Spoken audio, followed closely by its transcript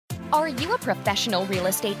Are you a professional real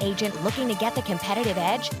estate agent looking to get the competitive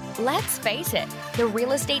edge? Let's face it, the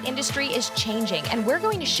real estate industry is changing, and we're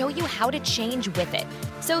going to show you how to change with it.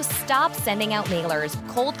 So stop sending out mailers,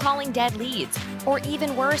 cold calling dead leads, or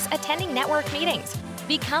even worse, attending network meetings.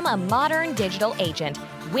 Become a modern digital agent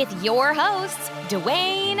with your hosts,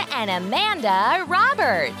 Dwayne and Amanda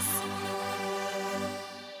Roberts.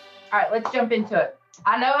 All right, let's jump into it.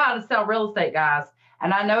 I know how to sell real estate, guys,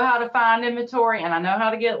 and I know how to find inventory, and I know how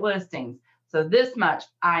to get listings. So this much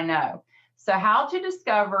I know. So how to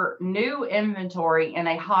discover new inventory in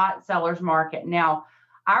a hot seller's market. Now,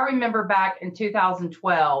 I remember back in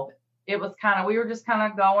 2012, it was we were just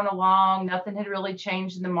kind of going along. Nothing had really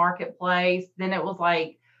changed in the marketplace. Then it was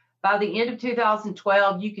like, by the end of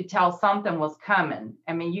 2012, you could tell something was coming.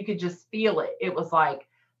 I mean, you could just feel it. It was like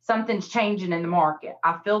something's changing in the market.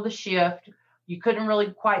 I feel the shift. You couldn't really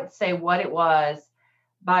quite say what it was.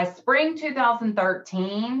 By spring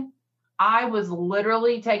 2013, I was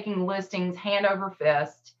literally taking listings hand over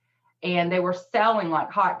fist, and they were selling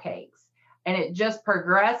like hotcakes. And it just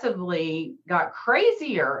progressively got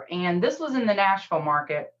crazier. And this was in the Nashville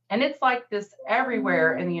market. And it's like this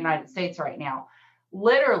everywhere in the United States right now.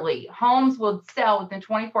 Literally, homes would sell within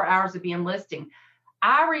 24 hours of being listing.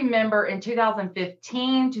 I remember in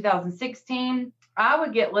 2015, 2016, I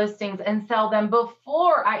would get listings and sell them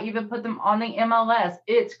before I even put them on the MLS.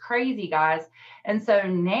 It's crazy, guys. And so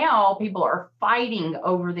now people are fighting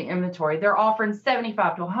over the inventory. They're offering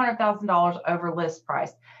 $75,000 to $100,000 over list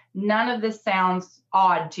price. None of this sounds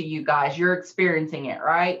odd to you guys. You're experiencing it,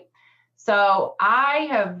 right? So I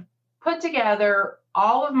have put together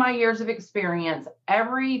all of my years of experience,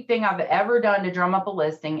 everything I've ever done to drum up a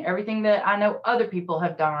listing, everything that I know other people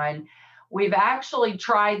have done. We've actually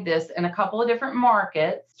tried this in a couple of different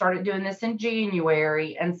markets, started doing this in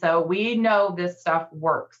January. And so we know this stuff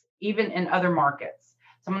works, even in other markets.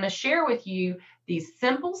 So I'm going to share with you these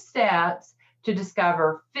simple steps to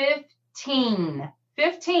discover 15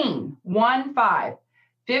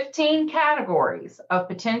 categories of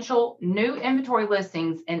potential new inventory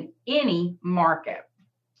listings in any market.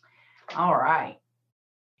 All right.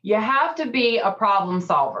 You have to be a problem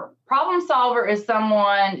solver. Problem solver is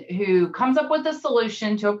someone who comes up with a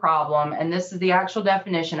solution to a problem, and this is the actual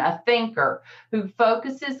definition, a thinker who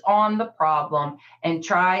focuses on the problem and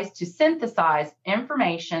tries to synthesize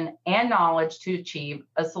information and knowledge to achieve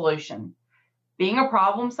a solution. Being a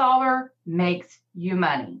problem solver makes you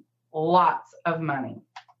money, lots of money.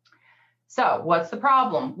 So what's the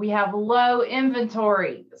problem? We have low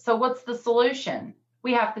inventory. So what's the solution?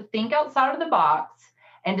 We have to think outside of the box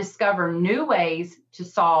and discover new ways to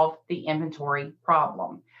solve the inventory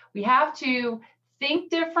problem. We have to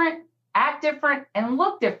think different, act different, and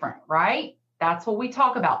look different, right? That's what we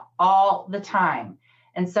talk about all the time.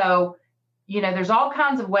 And so, there's all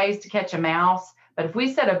kinds of ways to catch a mouse, but if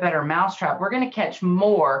we set a better mousetrap, we're going to catch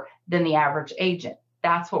more than the average agent.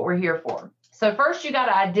 That's what we're here for. So first, you got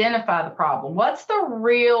to identify the problem. What's the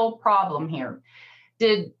real problem here?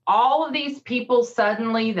 Did all of these people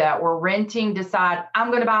suddenly that were renting decide, I'm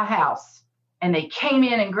going to buy a house, and they came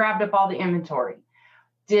in and grabbed up all the inventory?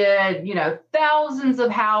 Did, thousands of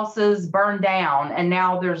houses burn down and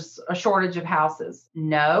now there's a shortage of houses?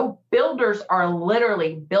 No, builders are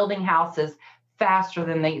literally building houses faster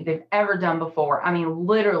than they've ever done before. I mean,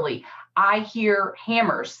 literally, I hear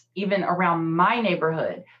hammers even around my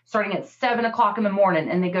neighborhood starting at 7 o'clock in the morning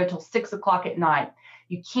and they go till 6 o'clock at night.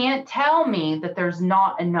 You can't tell me that there's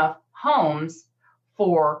not enough homes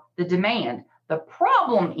for the demand. The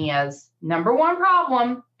problem is, number one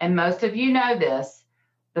problem, and most of you know this,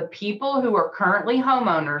 the people who are currently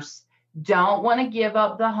homeowners don't want to give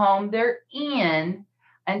up the home they're in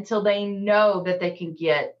until they know that they can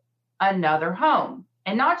get another home.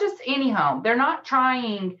 And not just any home. They're not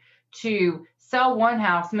trying to sell one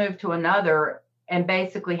house, move to another, and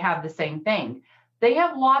basically have the same thing. They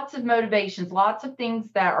have lots of motivations, lots of things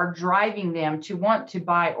that are driving them to want to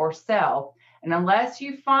buy or sell. And unless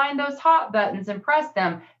you find those hot buttons and press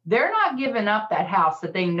them, they're not giving up that house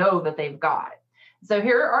that they know that they've got. So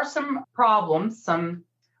here are some problems, some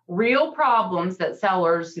real problems that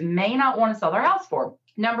sellers may not want to sell their house for.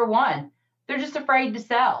 Number one, they're just afraid to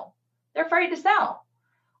sell. They're afraid to sell.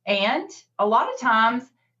 And a lot of times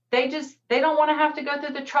they don't want to have to go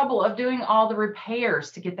through the trouble of doing all the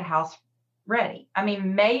repairs to get the house ready. I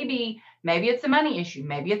mean, maybe it's a money issue.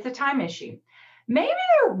 Maybe it's a time issue. Maybe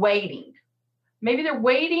they're waiting. Maybe they're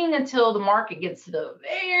waiting until the market gets to the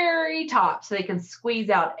very top so they can squeeze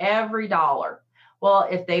out every dollar. Well,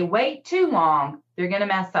 if they wait too long, they're going to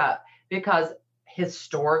mess up because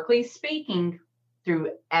historically speaking,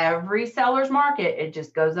 through every seller's market, it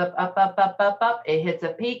just goes up, up, up, up, up, up. It hits a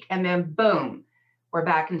peak and then boom, we're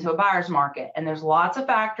back into a buyer's market. And there's lots of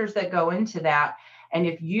factors that go into that. And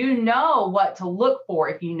if you know what to look for,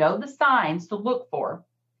 if you know the signs to look for,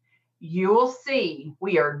 you will see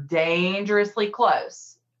we are dangerously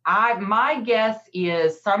close. My guess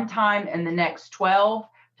is sometime in the next 12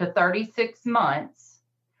 to 36 months,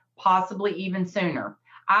 possibly even sooner.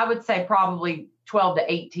 I would say probably 12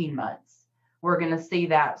 to 18 months, we're going to see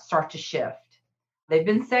that start to shift. They've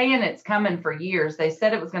been saying it's coming for years. They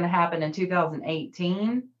said it was going to happen in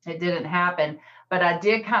 2018. It didn't happen, but I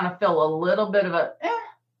did kind of feel a little bit of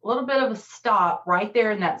a stop right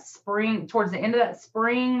there in that spring, towards the end of that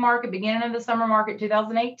spring market, beginning of the summer market,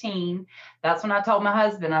 2018. That's when I told my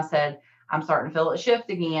husband, I said, I'm starting to feel it shift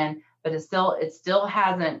again, but it still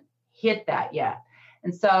hasn't hit that yet.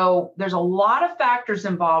 And so there's a lot of factors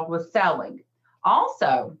involved with selling.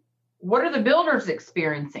 Also, what are the builders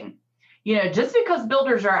experiencing? Just because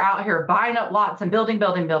builders are out here buying up lots and building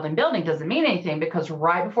doesn't mean anything, because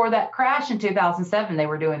right before that crash in 2007, they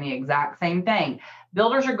were doing the exact same thing.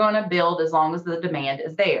 Builders are going to build as long as the demand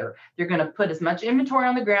is there. They're going to put as much inventory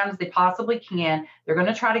on the ground as they possibly can. They're going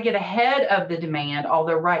to try to get ahead of the demand,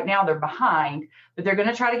 although right now they're behind, but they're going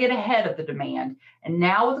to try to get ahead of the demand. And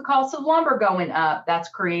now with the cost of lumber going up, that's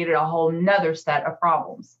created a whole nother set of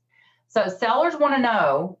problems. So sellers want to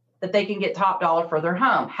know that they can get top dollar for their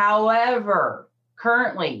home. However,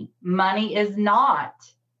 currently, money is not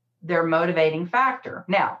their motivating factor.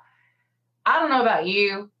 Now, I don't know about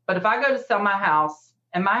you, but if I go to sell my house,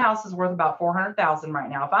 and my house is worth about $400,000 right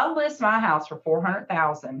now, if I list my house for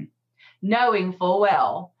 $400,000, knowing full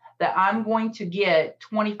well that I'm going to get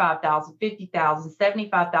 $25,000, $50,000,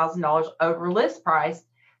 $75,000 over list price,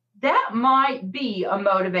 that might be a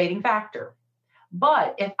motivating factor.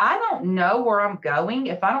 But if I don't know where I'm going,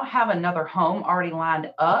 if I don't have another home already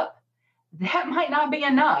lined up, that might not be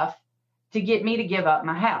enough to get me to give up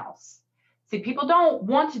my house. See, people don't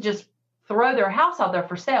want to just throw their house out there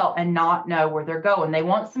for sale and not know where they're going. They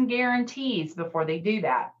want some guarantees before they do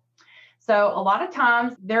that. So a lot of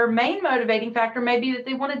times their main motivating factor may be that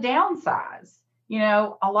they want to downsize.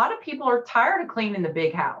 A lot of people are tired of cleaning the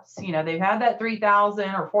big house. They've had that 3,000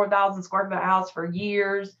 or 4,000 square foot house for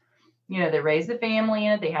years. They raised a family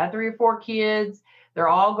in it. They had 3 or 4 kids. They're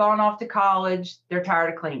all gone off to college. They're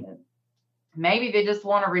tired of cleaning. Maybe they just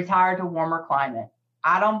want to retire to a warmer climate.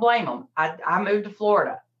 I don't blame them. I moved to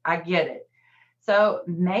Florida. I get it. So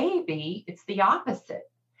maybe it's the opposite.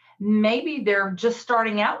 Maybe they're just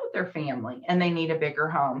starting out with their family and they need a bigger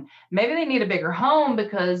home. Maybe they need a bigger home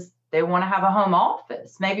because they want to have a home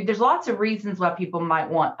office. Maybe there's lots of reasons why people might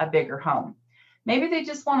want a bigger home. Maybe they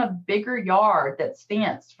just want a bigger yard that's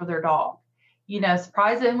fenced for their dog.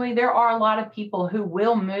 Surprisingly, there are a lot of people who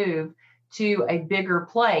will move to a bigger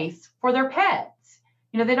place for their pets.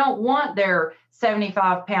 They don't want their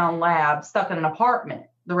 75-pound lab stuck in an apartment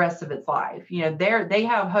the rest of its life. They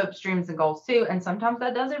have hopes, dreams, and goals too. And sometimes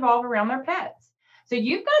that does evolve around their pets. So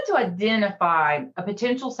you've got to identify a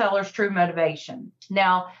potential seller's true motivation.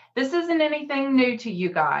 Now, this isn't anything new to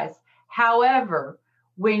you guys. However,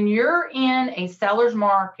 when you're in a seller's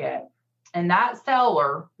market and that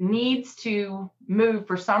seller needs to move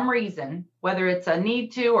for some reason, whether it's a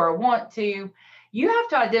need to or a want to, you have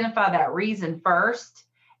to identify that reason first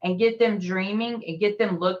and get them dreaming and get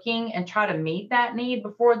them looking and try to meet that need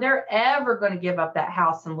before they're ever going to give up that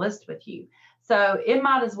house and list with you. So it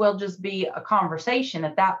might as well just be a conversation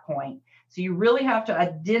at that point. So you really have to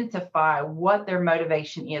identify what their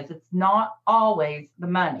motivation is. It's not always the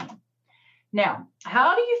money. Now,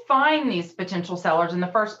 how do you find these potential sellers in the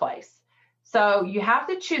first place? So you have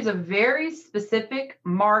to choose a very specific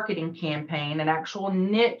marketing campaign, an actual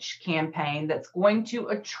niche campaign that's going to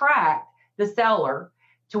attract the seller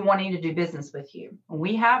to wanting to do business with you. And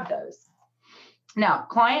we have those. Now,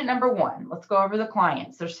 client number 1, let's go over the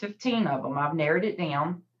clients. There's 15 of them. I've narrowed it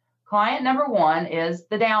down. Client number 1 is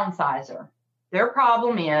the downsizer. Their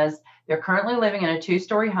problem is they're currently living in a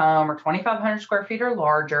 2-story home or 2,500 square feet or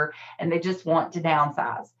larger, and they just want to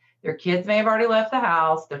downsize. Their kids may have already left the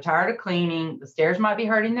house. They're tired of cleaning. The stairs might be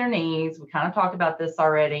hurting their knees. We kind of talked about this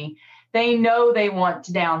already. They know they want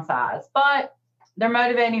to downsize, but their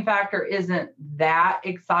motivating factor isn't that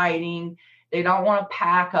exciting. They don't want to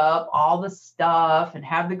pack up all the stuff and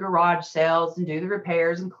have the garage sales and do the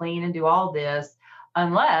repairs and clean and do all this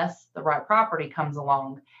unless the right property comes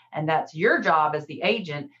along. And that's your job as the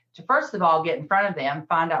agent to, first of all, get in front of them,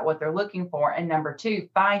 find out what they're looking for, and number two,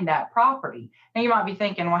 find that property. Now you might be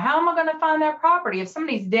thinking, well, how am I going to find that property? If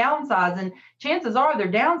somebody's downsizing, chances are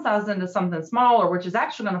they're downsizing to something smaller, which is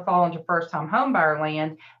actually going to fall into first-time homebuyer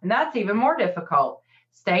land, and that's even more difficult.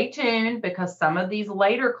 Stay tuned, because some of these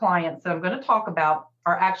later clients that I'm going to talk about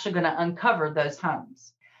are actually going to uncover those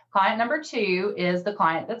homes. Client number two is the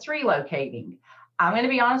client that's relocating. I'm going to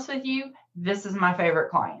be honest with you, this is my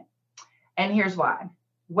favorite client. And here's why.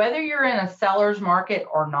 Whether you're in a seller's market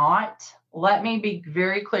or not, let me be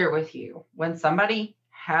very clear with you. When somebody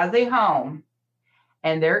has a home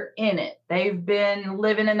and they're in it, they've been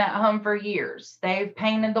living in that home for years, they've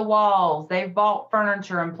painted the walls, they've bought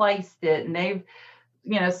furniture and placed it, and they've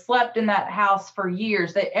slept in that house for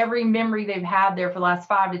years, that every memory they've had there for the last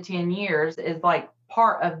 5 to 10 years is like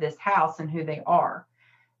part of this house and who they are.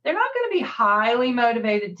 They're not going to be highly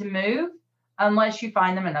motivated to move unless you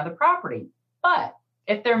find them another property. But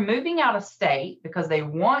if they're moving out of state because they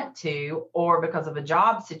want to, or because of a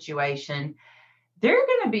job situation, they're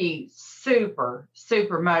going to be super,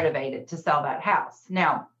 super motivated to sell that house.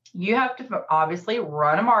 Now, you have to obviously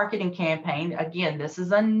run a marketing campaign. Again, this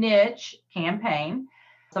is a niche campaign.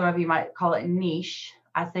 Some of you might call it niche.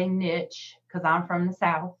 I say niche because I'm from the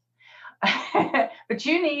South. But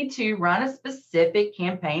you need to run a specific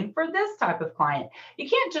campaign for this type of client. You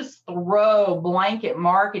can't just throw blanket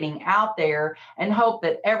marketing out there and hope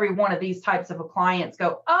that every one of these types of clients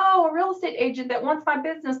go, oh, a real estate agent that wants my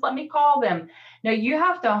business, let me call them. No, you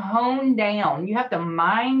have to hone down, you have to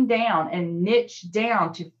mine down and niche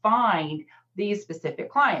down to find these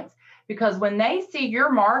specific clients. Because when they see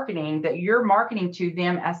your marketing, that you're marketing to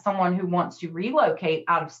them as someone who wants to relocate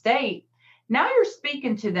out of state, now you're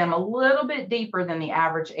speaking to them a little bit deeper than the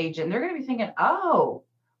average agent. They're going to be thinking, oh,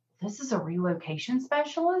 this is a relocation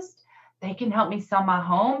specialist. They can help me sell my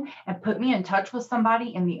home and put me in touch with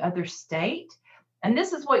somebody in the other state. And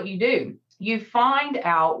this is what you do. You find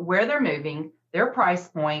out where they're moving, their price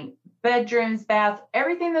point, bedrooms, baths,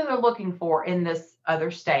 everything that they're looking for in this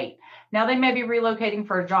other state. Now they may be relocating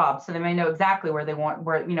for a job, so they may know exactly where they want,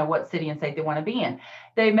 what city and state they want to be in.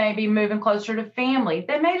 They may be moving closer to family.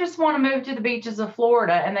 They may just want to move to the beaches of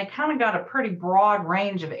Florida, and they kind of got a pretty broad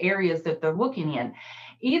range of areas that they're looking in.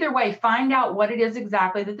 Either way, find out what it is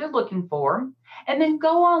exactly that they're looking for, and then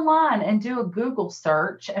go online and do a Google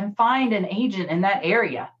search and find an agent in that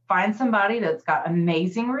area. Find somebody that's got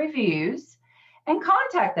amazing reviews and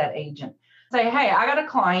contact that agent. Say, hey, I got a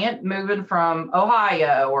client moving from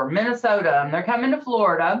Ohio or Minnesota, and they're coming to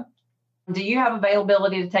Florida. Do you have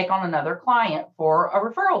availability to take on another client for a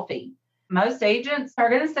referral fee? Most agents are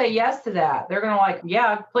going to say yes to that. They're going to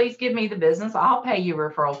yeah, please give me the business. I'll pay you a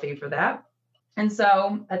referral fee for that. And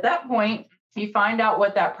so at that point, you find out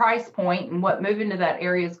what that price point and what moving to that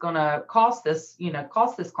area is going to cost this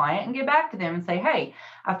client, and get back to them and say, hey,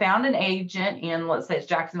 I found an agent in, let's say it's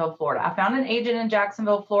Jacksonville, Florida. I found an agent in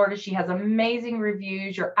Jacksonville, Florida. She has amazing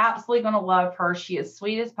reviews. You're absolutely going to love her. She is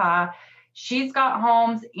sweet as pie. She's got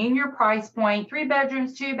homes in your price point, 3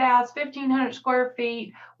 bedrooms, 2 baths, 1,500 square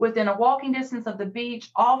feet within a walking distance of the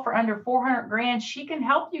beach, all for under $400,000. She can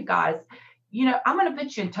help you guys. I'm going to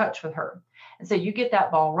put you in touch with her. And so you get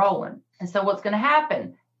that ball rolling. And so what's going to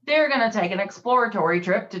happen? They're going to take an exploratory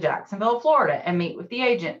trip to Jacksonville, Florida, and meet with the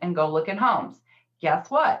agent and go look at homes.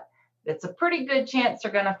 Guess what? It's a pretty good chance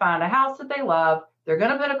they're going to find a house that they love. They're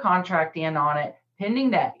going to put a contract in on it,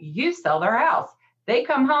 pending that you sell their house. They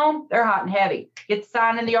come home, they're hot and heavy. Get the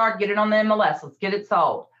sign in the yard, get it on the MLS. Let's get it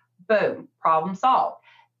sold. Boom, problem solved.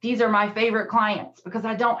 These are my favorite clients because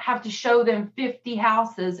I don't have to show them 50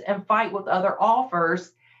 houses and fight with other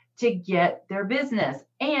offers to get their business.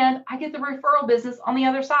 And I get the referral business on the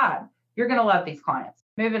other side. You're going to love these clients.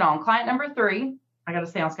 Moving on. Client number 3, I got to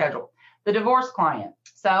stay on schedule. The divorce client.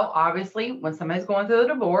 So obviously, when somebody's going through a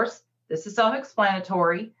divorce, this is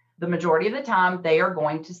self-explanatory. The majority of the time, they are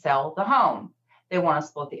going to sell the home. They want to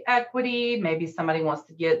split the equity. Maybe somebody wants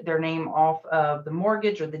to get their name off of the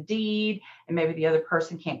mortgage or the deed, and maybe the other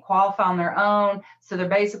person can't qualify on their own. So they're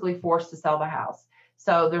basically forced to sell the house.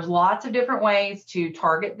 So there's lots of different ways to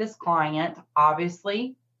target this client.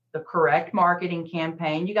 Obviously, the correct marketing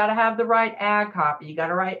campaign. You got to have the right ad copy. You got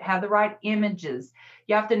to have the right images.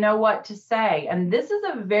 You have to know what to say. And this is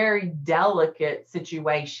a very delicate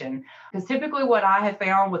situation because typically what I have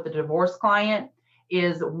found with the divorce client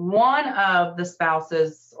is one of the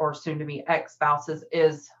spouses or soon to be ex-spouses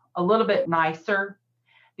is a little bit nicer.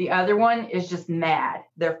 The other one is just mad.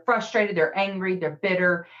 They're frustrated, they're angry, they're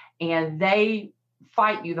bitter, and they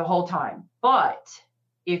fight you the whole time. But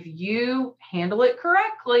if you handle it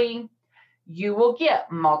correctly, you will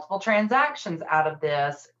get multiple transactions out of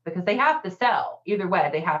this because they have to sell. Either way,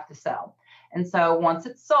 they have to sell. And so once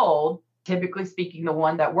it's sold, typically speaking, the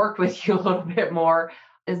one that worked with you a little bit more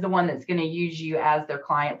is the one that's going to use you as their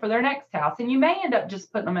client for their next house. And you may end up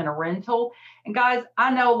just putting them in a rental. And guys,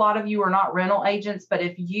 I know a lot of you are not rental agents, but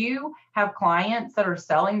if you have clients that are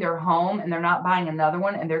selling their home and they're not buying another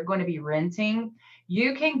one and they're going to be renting,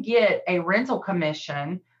 you can get a rental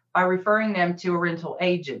commission by referring them to a rental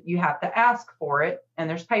agent. You have to ask for it and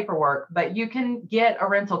there's paperwork, but you can get a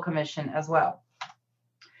rental commission as well.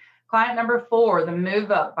 Client number 4, the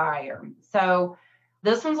move-up buyer. So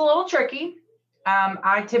this one's a little tricky.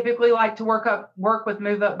 I typically like to work with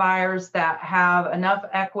move-up buyers that have enough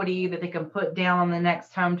equity that they can put down on the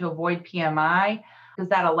next home to avoid PMI, because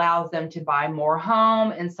that allows them to buy more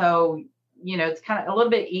home. And so, it's kind of a little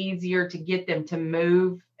bit easier to get them to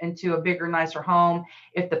move into a bigger, nicer home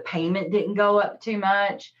if the payment didn't go up too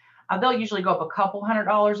much. They'll usually go up a couple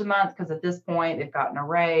 $100s a month because at this point they've gotten a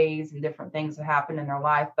raise and different things that happen in their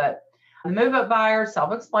life. But the move-up buyer,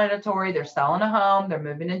 self-explanatory. They're selling a home. They're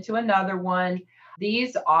moving into another one.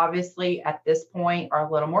 These obviously at this point are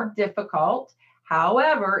a little more difficult.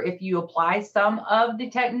 However, if you apply some of the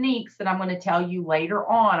techniques that I'm going to tell you later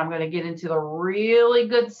on, I'm going to get into the really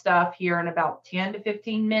good stuff here in about 10 to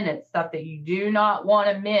 15 minutes, stuff that you do not want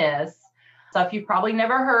to miss, stuff you've probably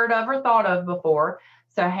never heard of or thought of before.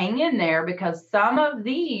 So hang in there, because some of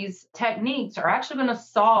these techniques are actually going to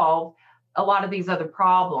solve a lot of these other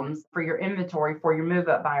problems for your inventory, for your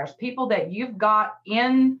move-up buyers, people that you've got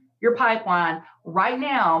in your pipeline right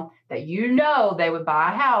now that they would buy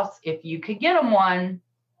a house if you could get them one.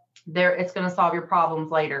 It's going to solve your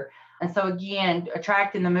problems later. And so again,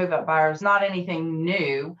 attracting the move-up buyer is not anything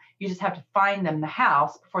new. You just have to find them the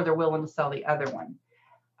house before they're willing to sell the other one.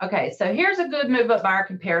 Okay, so here's a good move-up buyer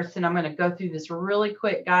comparison. I'm going to go through this really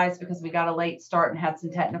quick, guys, because we got a late start and had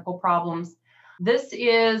some technical problems. This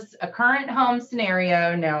is a current home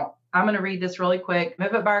scenario. Now, I'm going to read this really quick.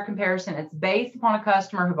 Move-up buyer comparison. It's based upon a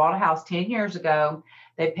customer who bought a house 10 years ago.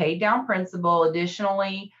 They paid down principal.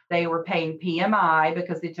 Additionally, they were paying PMI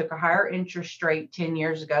because they took a higher interest rate 10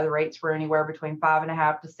 years ago. The rates were anywhere between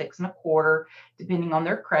 5.5 to 6.25, depending on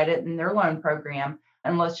their credit and their loan program.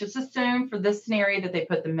 And let's just assume for this scenario that they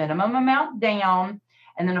put the minimum amount down.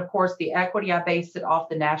 And then, of course, the equity, I based it off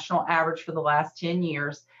the national average for the last 10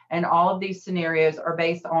 years. And all of these scenarios are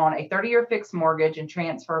based on a 30-year fixed mortgage and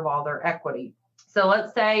transfer of all their equity. So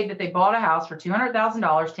let's say that they bought a house for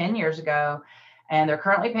 $200,000 10 years ago, and they're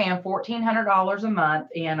currently paying $1,400 a month,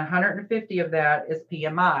 and $150 of that is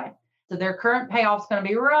PMI. So their current payoff is going to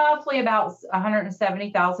be roughly about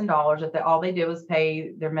 $170,000 if all they did was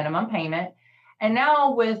pay their minimum payment. And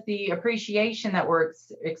now with the appreciation that we're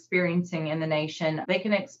experiencing in the nation, they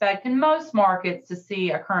can expect in most markets to see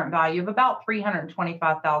a current value of about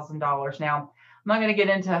 $325,000. Now, I'm not going to get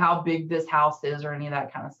into how big this house is or any of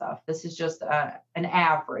that kind of stuff. This is just an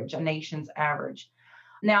average, a nation's average.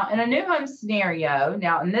 Now, in a new home scenario,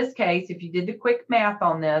 in this case, if you did the quick math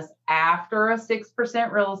on this, after a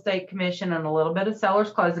 6% real estate commission and a little bit of seller's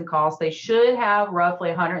closing costs, they should have roughly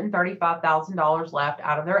 $135,000 left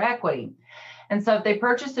out of their equity. And so if they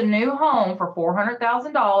purchased a new home for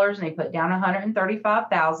 $400,000 and they put down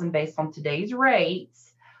 $135,000 based on today's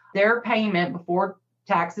rates, their payment before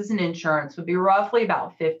taxes and insurance would be roughly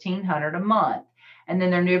about $1,500 a month. And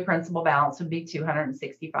then their new principal balance would be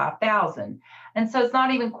 $265,000. And so it's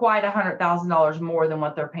not even quite $100,000 more than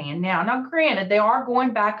what they're paying now. Now, granted, they are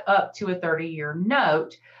going back up to a 30-year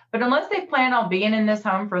note, but unless they plan on being in this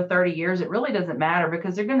home for 30 years, it really doesn't matter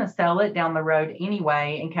because they're going to sell it down the road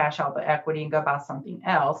anyway and cash out the equity and go buy something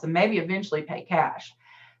else and maybe eventually pay cash.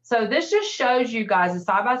 So this just shows you guys a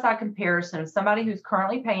side-by-side comparison of somebody who's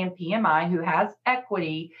currently paying PMI, who has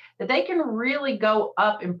equity, that they can really go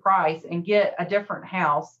up in price and get a different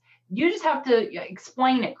house. You just have to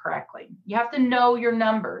explain it correctly. You have to know your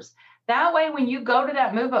numbers. That way, when you go to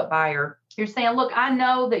that move-up buyer, you're saying, look, I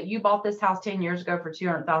know that you bought this house 10 years ago for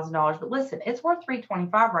 $200,000, but listen, it's worth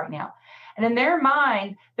 $325,000 right now. And in their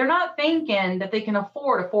mind, they're not thinking that they can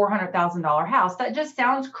afford a $400,000 house. That just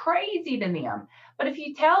sounds crazy to them. But if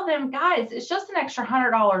you tell them, guys, it's just an extra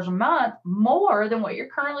 $100 a month more than what you're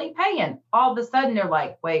currently paying, all of a sudden they're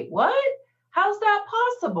like, wait, what? How's that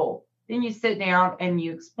possible? Then you sit down and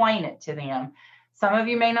you explain it to them. Some of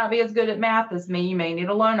you may not be as good at math as me. You may need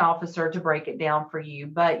a loan officer to break it down for you,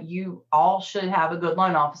 but you all should have a good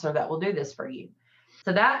loan officer that will do this for you.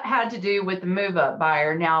 So that had to do with the move-up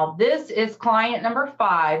buyer. Now, this is client number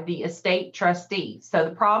 5, the estate trustee. So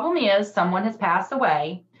the problem is someone has passed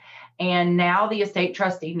away, and now the estate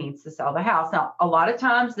trustee needs to sell the house. Now, a lot of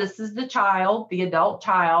times this is the child, the adult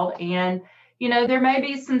child, and there may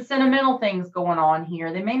be some sentimental things going on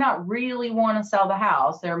here. They may not really want to sell the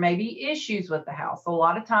house. There may be issues with the house. A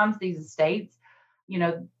lot of times these estates,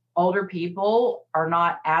 older people are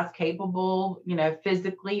not as capable,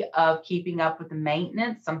 physically of keeping up with the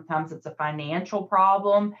maintenance. Sometimes it's a financial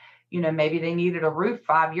problem. Maybe they needed a roof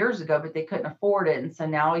 5 years ago, but they couldn't afford it. And so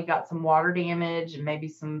now we got some water damage and maybe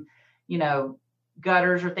some,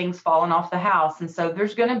 gutters or things falling off the house. And so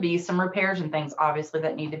there's going to be some repairs and things, obviously,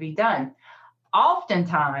 that need to be done.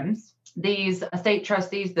 Oftentimes, these estate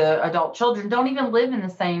trustees, the adult children, don't even live in the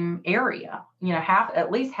same area.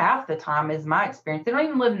 At least half the time is my experience. They don't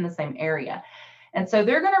even live in the same area. And so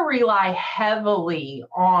they're going to rely heavily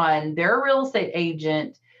on their real estate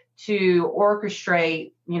agent to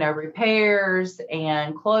orchestrate, repairs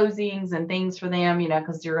and closings and things for them,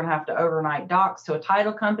 because you're going to have to overnight docs to a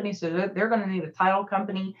title company. So they're going to need a title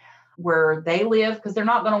company where they live because they're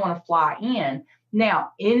not going to want to fly in.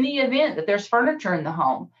 Now, in the event that there's furniture in the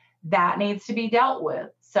home, that needs to be dealt with.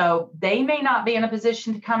 So they may not be in a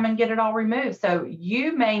position to come and get it all removed. So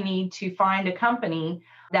you may need to find a company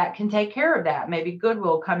that can take care of that. Maybe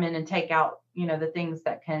Goodwill come in and take out, the things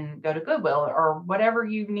that can go to Goodwill or whatever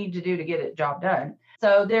you need to do to get it job done.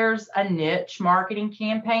 So there's a niche marketing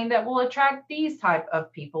campaign that will attract these type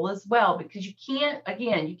of people as well, because you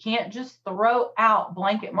can't just throw out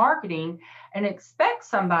blanket marketing and expect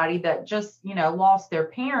somebody that just, lost their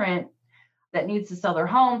parent that needs to sell their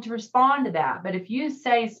home to respond to that. But if you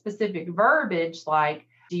say specific verbiage like,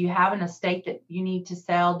 do you have an estate that you need to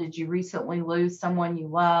sell? Did you recently lose someone you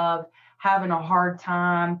love? Having a hard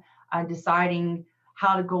time deciding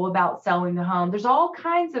how to go about selling the home? There's all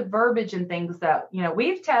kinds of verbiage and things that,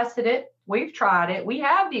 we've tested it. We've tried it. We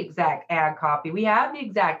have the exact ad copy. We have the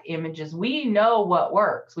exact images. We know what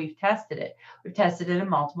works. We've tested it. We've tested it in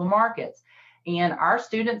multiple markets. And our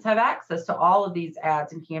students have access to all of these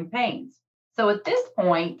ads and campaigns. So at this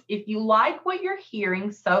point, if you like what you're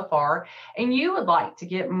hearing so far and you would like to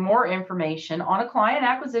get more information on a client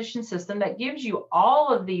acquisition system that gives you all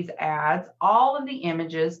of these ads, all of the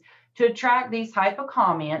images to attract these type of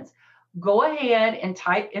comments, go ahead and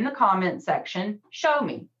type in the comment section, show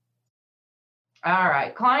me. All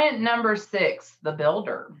right, client number 6, the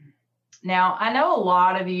builder. Now, I know a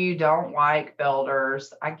lot of you don't like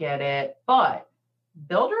builders. I get it, but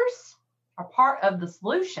builders are part of the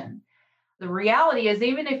solution. The reality is,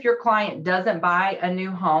 even if your client doesn't buy a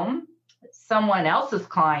new home, someone else's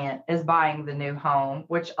client is buying the new home,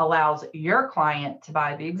 which allows your client to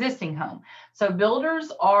buy the existing home. So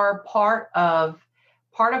builders are part of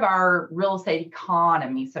our real estate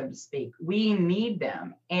economy, so to speak. We need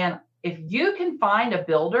them. And if you can find a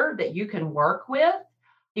builder that you can work with,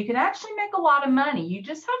 you can actually make a lot of money. You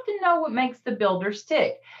just have to know what makes the builder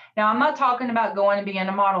tick. Now, I'm not talking about going and being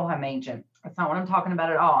a model home agent. That's not what I'm talking about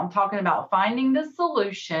at all. I'm talking about finding the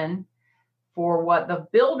solution for what the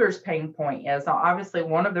builder's pain point is. Now, obviously,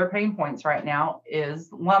 one of their pain points right now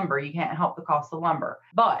is lumber. You can't help the cost of lumber.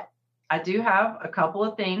 But I do have a couple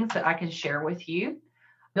of things that I can share with you.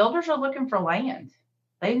 Builders are looking for land.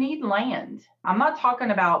 They need land. I'm not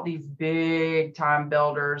talking about these big time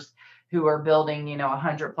builders who are building,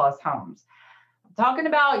 100 plus homes. I'm talking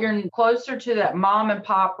about you're closer to that mom and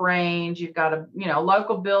pop range. You've got a,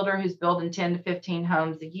 local builder who's building 10 to 15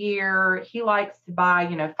 homes a year. He likes to buy,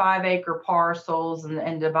 5-acre parcels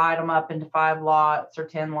and divide them up into 5 lots or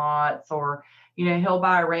 10 lots, or, he'll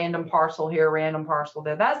buy a random parcel here, a random parcel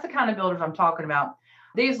there. That's the kind of builders I'm talking about.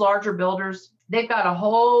 These larger builders, they've got a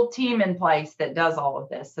whole team in place that does all of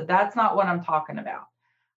this. So that's not what I'm talking about.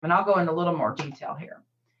 And I'll go into a little more detail here.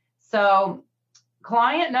 So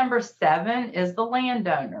client number 7 is the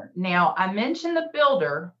landowner. Now, I mentioned the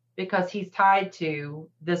builder because he's tied to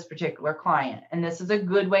this particular client. And this is a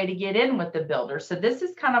good way to get in with the builder. So this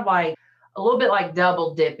is kind of like a little bit like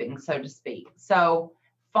double dipping, so to speak. So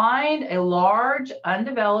find a large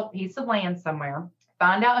undeveloped piece of land somewhere,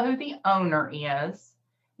 find out who the owner is,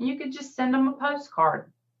 and you could just send them a postcard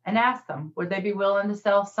and ask them, would they be willing to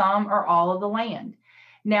sell some or all of the land?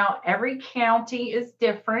 Now, every county is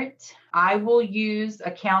different. I will use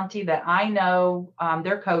a county that I know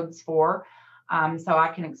their codes for, so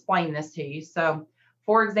I can explain this to you. So,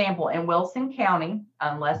 for example, in Wilson County,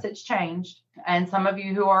 unless it's changed, and some of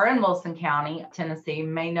you who are in Wilson County, Tennessee,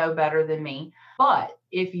 may know better than me, but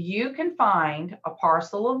if you can find a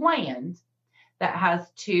parcel of land that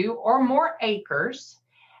has 2 or more acres,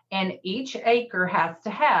 and each acre has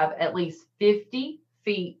to have at least 50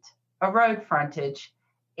 feet of road frontage,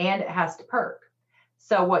 and it has to perk.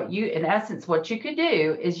 So in essence, what you could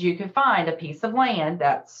do is you could find a piece of land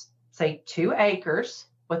that's, say, 2 acres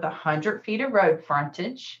with 100 feet of road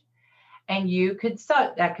frontage, and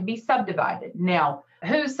that could be subdivided. Now,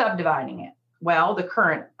 who's subdividing it? Well, the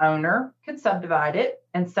current owner could subdivide it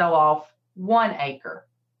and sell off 1 acre.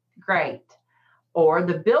 Great. Or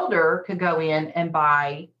the builder could go in and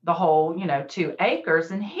buy the whole, 2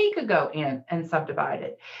 acres, and he could go in and subdivide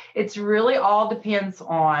it. It's really all depends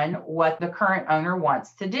on what the current owner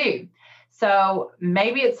wants to do. So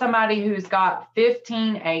maybe it's somebody who's got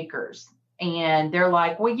 15 acres and they're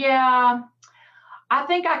like, well, yeah, I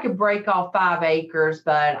think I could break off 5 acres,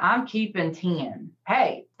 but I'm keeping 10.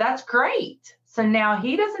 Hey, that's great. So now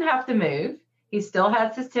he doesn't have to move. He still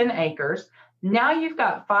has his 10 acres. Now you've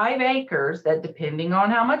got 5 acres that, depending on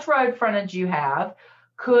how much road frontage you have,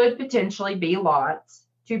 could potentially be lots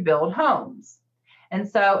to build homes. And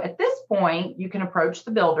so at this point, you can approach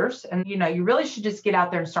the builders, and you really should just get out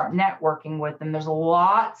there and start networking with them. There's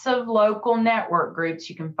lots of local network groups.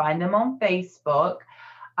 You can find them on Facebook,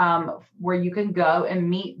 where you can go and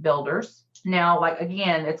meet builders. Now,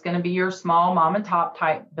 again, it's going to be your small mom and pop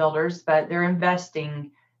type builders, but they're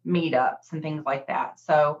investing meetups and things like that.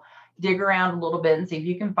 So dig around a little bit and see if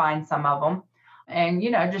you can find some of them, and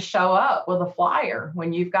just show up with a flyer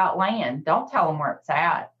when you've got land. Don't tell them where it's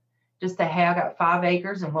at. Just say, hey, I got 5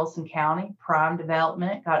 acres in Wilson County, prime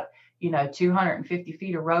development, got 250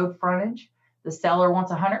 feet of road frontage. The seller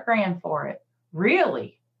wants $100,000 for it.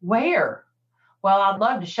 Really? Where? Well, I'd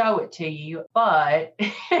love to show it to you, but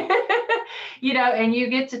and you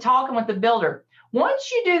get to talking with the builder.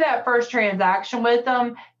 Once you do that first transaction with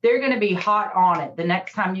them, they're going to be hot on it the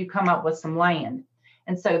next time you come up with some land.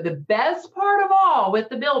 And so the best part of all with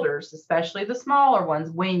the builders, especially the smaller ones,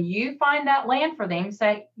 when you find that land for them,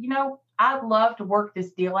 say, I'd love to work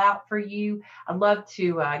this deal out for you. I'd love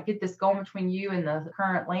to get this going between you and the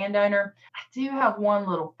current landowner. I do have one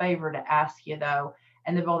little favor to ask you, though.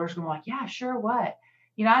 And the builder's going to be like, yeah, sure, what?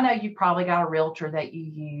 I know you probably got a realtor that you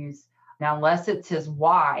use. Now, unless it's his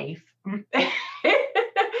wife,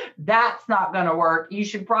 that's not going to work. You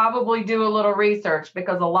should probably do a little research,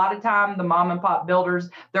 because a lot of time the mom and pop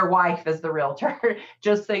builders, their wife is the realtor,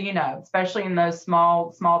 just so you know, especially in those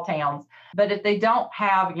small towns. But if they don't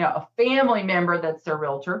have, a family member that's their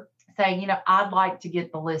realtor, say, I'd like to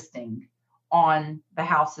get the listing on the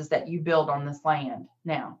houses that you build on this land.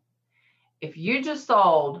 Now, if you just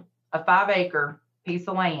sold a 5 acre piece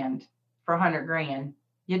of land for $100,000,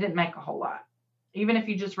 you didn't make a whole lot. Even if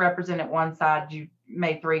you just represented one side, you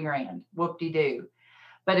made $3,000. Whoop-de-doo.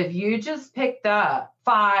 But if you just picked up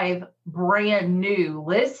 5 brand new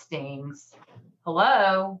listings,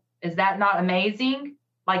 hello, is that not amazing?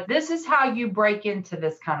 This is how you break into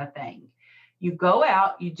this kind of thing. You go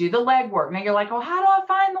out, you do the legwork. Now you're like, well, how do I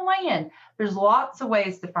find the land? There's lots of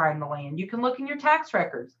ways to find the land. You can look in your tax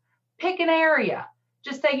records, pick an area.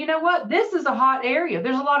 Just say, you know what? This is a hot area.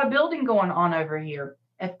 There's a lot of building going on over here.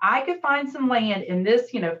 If I could find some land in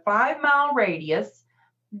this, 5-mile radius,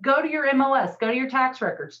 go to your MLS, go to your tax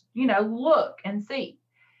records, look and see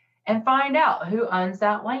and find out who owns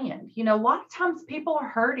that land. A lot of times people are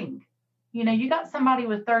hurting. You got somebody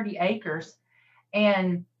with 30 acres,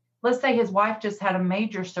 and let's say his wife just had a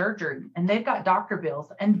major surgery and they've got doctor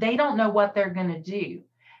bills and they don't know what they're going to do.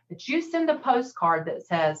 But you send a postcard that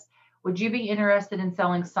says, would you be interested in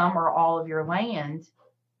selling some or all of your land?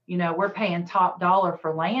 We're paying top dollar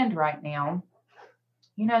for land right now.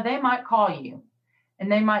 They might call you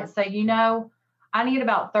and they might say, I need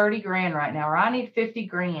about $30,000 right now, or I need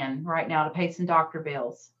 $50,000 right now to pay some doctor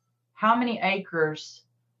bills. How many acres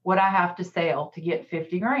would I have to sell to get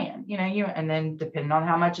 $50,000? And then depending on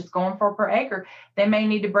how much it's going for per acre, they may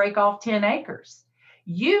need to break off 10 acres.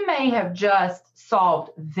 You may have just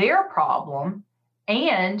solved their problem,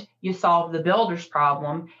 and you solved the builder's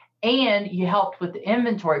problem, and you helped with the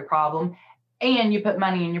inventory problem, and you put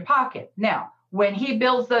money in your pocket. Now, when he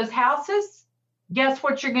builds those houses, guess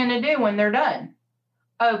what you're going to do when they're done?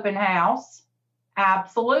 Open house.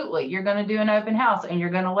 Absolutely. You're going to do an open house, and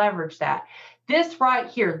you're going to leverage that. This right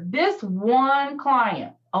here, this one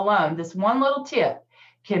client alone, this one little tip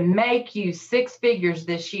can make you 6 figures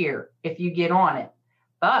this year if you get on it.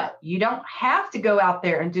 But you don't have to go out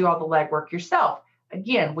there and do all the legwork yourself.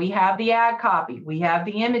 Again, we have the ad copy. We have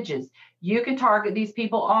the images. You can target these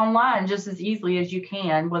people online just as easily as you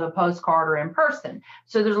can with a postcard or in person.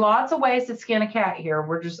 So there's lots of ways to skin a cat here.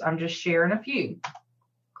 I'm just sharing a few.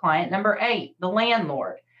 Client number 8, the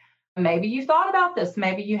landlord. Maybe you thought about this.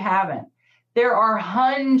 Maybe you haven't. There are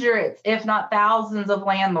hundreds, if not thousands, of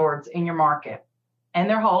landlords in your market, and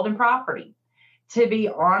they're holding property. To be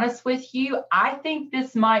honest with you, I think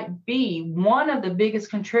this might be one of the biggest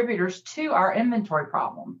contributors to our inventory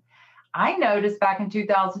problem. I noticed back in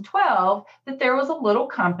 2012 that there was a little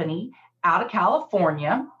company out of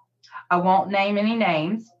California, I won't name any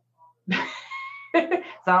names. So I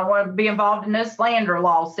don't want to be involved in a slander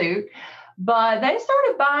lawsuit. But they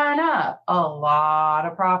started buying up a lot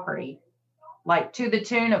of property, like to the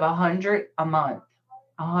tune of 100 a month,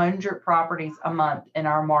 100 properties a month in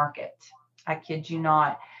our market. I kid you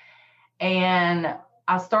not. And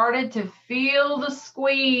I started to feel the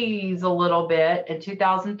squeeze a little bit in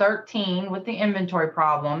 2013 with the inventory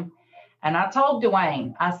problem. And I told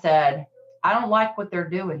Dwayne, I said, I don't like what they're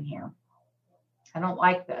doing here. I don't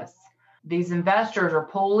like this. These investors are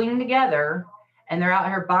pulling together and they're out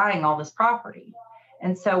here buying all this property.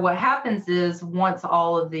 And so what happens is once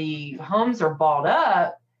all of the homes are bought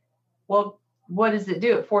up, well, what does it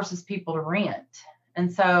do? It forces people to rent.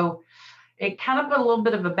 And so it kind of put a little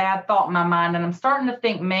bit of a bad thought in my mind. And I'm starting to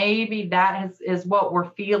think maybe that is what we're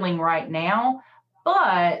feeling right now.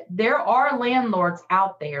 But there are landlords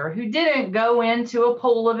out there who didn't go into a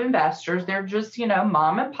pool of investors. They're just,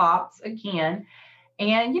 mom and pops again.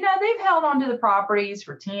 And, they've held on to the properties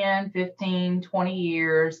for 10, 15, 20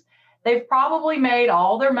 years. They've probably made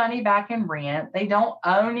all their money back in rent. They don't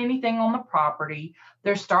own anything on the property.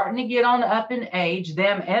 They're starting to get on up in age,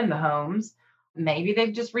 them and the homes. Maybe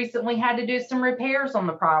they've just recently had to do some repairs on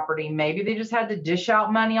the property. Maybe they just had to dish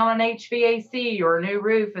out money on an HVAC or a new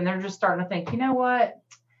roof. And they're just starting to think, you know what?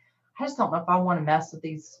 I just don't know if I want to mess with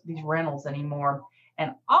these rentals anymore.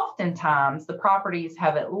 And oftentimes the properties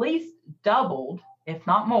have at least doubled, if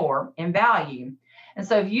not more, in value. And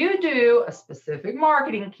so if you do a specific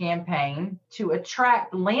marketing campaign to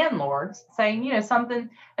attract landlords, saying, something,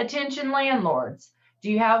 attention landlords, do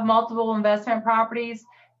you have multiple investment properties?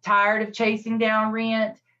 Tired of chasing down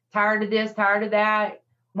rent? Tired of this, tired of that?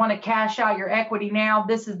 Want to cash out your equity now?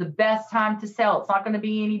 This is the best time to sell. It's not going to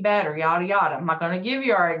be any better, yada, yada. I'm not going to give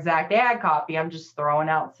you our exact ad copy. I'm just throwing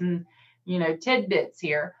out some, tidbits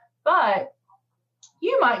here. But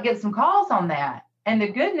you might get some calls on that. And the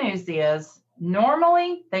good news is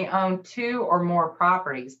normally they own 2 or more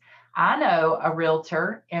properties. I know a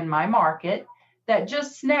realtor in my market that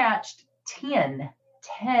just snatched 10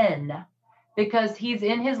 because he's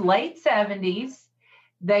in his late 70s.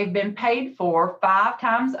 They've been paid for 5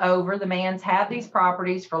 times over. The man's had these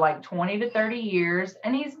properties for like 20 to 30 years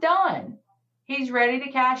and he's done. He's ready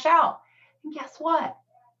to cash out. And guess what?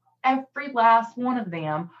 Every last one of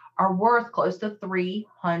them are worth close to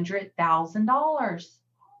 $300,000.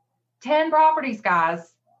 10 properties,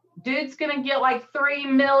 guys. Dude's going to get like $3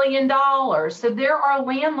 million. So there are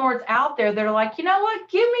landlords out there that are like, you know what?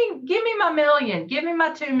 Give me my million. Give me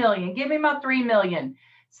my 2 million. Give me my 3 million.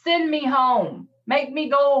 Send me home. Make me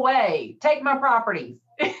go away. Take my properties.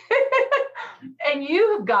 And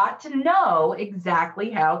you've got to know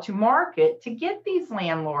exactly how to market to get these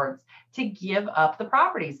landlords to give up the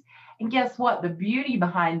properties. And guess what? The beauty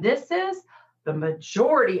behind this is the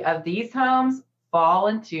majority of these homes fall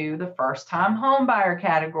into the first-time home buyer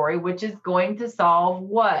category, which is going to solve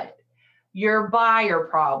what? Your buyer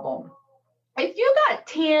problem. If you got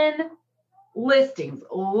 10 listings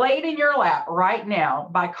laid in your lap right now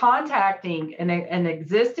by contacting an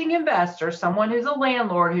existing investor, someone who's a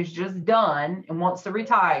landlord who's just done and wants to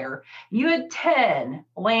retire, you had 10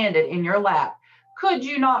 landed in your lap. Could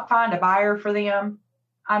you not find a buyer for them?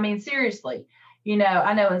 I mean, seriously.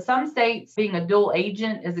 I know in some states being a dual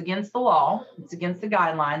agent is against the law. It's against the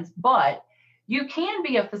guidelines, but you can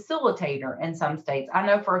be a facilitator in some states. I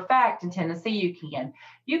know for a fact in Tennessee you can.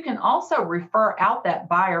 You can also refer out that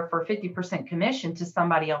buyer for 50% commission to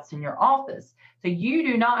somebody else in your office. So you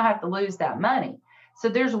do not have to lose that money. So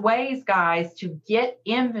there's ways, guys, to get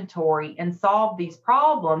inventory and solve these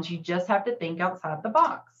problems. You just have to think outside the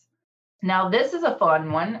box. Now, this is a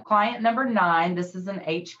fun one. Client number 9, this is an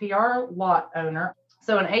HPR lot owner.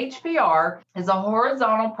 So an HPR is a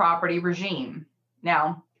horizontal property regime.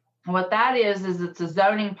 Now, what that is it's a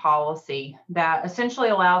zoning policy that essentially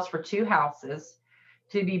allows for 2 houses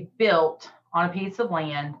to be built on a piece of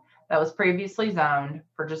land that was previously zoned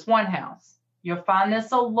for just 1 house. You'll find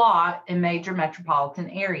this a lot in major metropolitan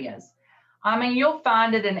areas. I mean, you'll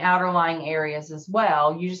find it in outerlying areas as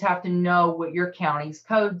well. You just have to know what your county's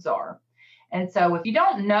codes are. And so if you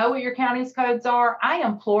don't know what your county's codes are, I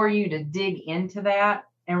implore you to dig into that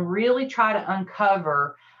and really try to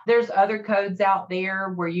uncover. There's other codes out there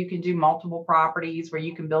where you can do multiple properties, where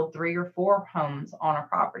you can build 3 or 4 homes on a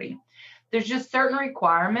property. There's just certain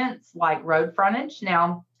requirements like road frontage.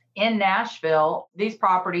 Now, in Nashville, these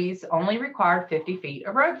properties only required 50 feet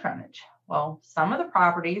of road frontage. Well, some of the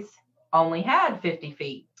properties only had 50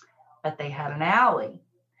 feet, but they had an alley.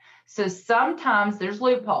 So sometimes there's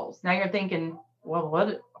loopholes. Now you're thinking,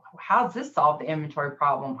 well, how does this solve the inventory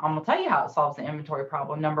problem? I'm going to tell you how it solves the inventory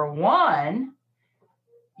problem. Number 1,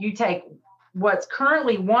 you take what's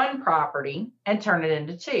currently one property and turn it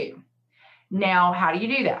into two. Now, how do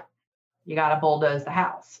you do that? You got to bulldoze the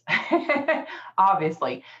house,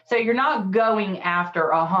 obviously. So you're not going after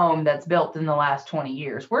a home that's built in the last 20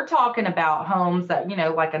 years. We're talking about homes that,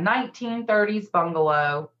 like a 1930s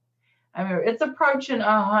bungalow. I mean, it's approaching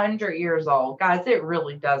 100 years old. Guys, it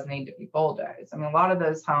really does need to be bulldozed. I mean, a lot of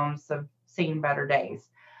those homes have seen better days.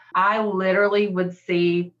 I literally would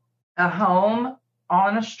see a home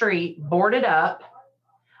on a street boarded up,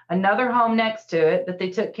 another home next to it that they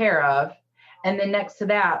took care of, and then next to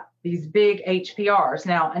that, these big HPRs.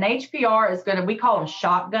 Now, an HPR is we call them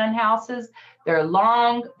shotgun houses. They're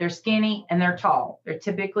long, they're skinny, and they're tall. They're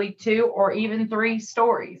typically 2 or even 3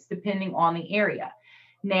 stories, depending on the area.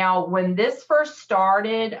 Now, when this first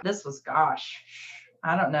started, this was,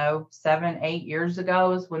 I don't know, 7, 8 years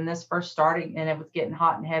ago is when this first started, and it was getting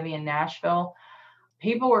hot and heavy in Nashville.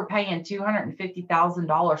 People were paying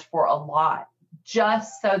 $250,000 for a lot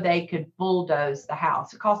just so they could bulldoze the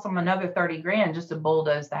house. It cost them another $30,000 just to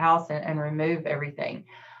bulldoze the house and remove everything,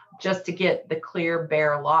 just to get the clear,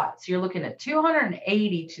 bare lot. So you're looking at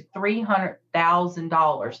 $280,000 to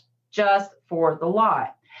 $300,000 just for the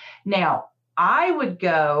lot. Now, I would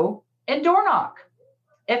go and door knock.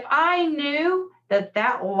 If I knew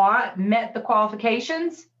that lot met the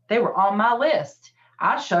qualifications, they were on my list.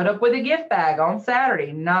 I showed up with a gift bag on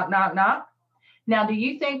Saturday. Knock, knock, knock. Now, do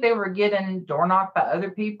you think they were getting door knocked by other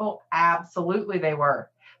people? Absolutely they were.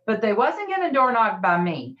 But they wasn't getting door knocked by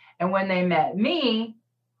me. And when they met me,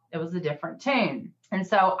 it was a different tune. And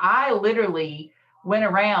so I literally went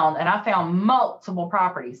around and I found multiple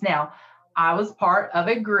properties. Now, I was part of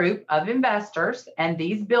a group of investors, and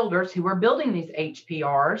these builders who were building these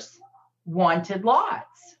HPRs wanted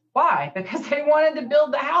lots. Why? Because they wanted to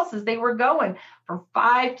build the houses. They were going for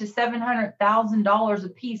 $500,000 to $700,000 a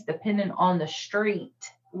piece, depending on the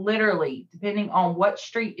street, literally, depending on what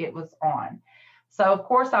street it was on. So, of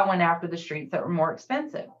course, I went after the streets that were more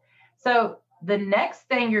expensive. So the next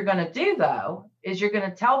thing you're going to do, though, is you're going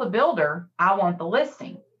to tell the builder, I want the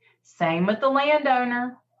listing. Same with the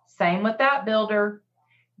landowner. Same with that builder.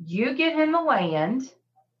 You get him the land,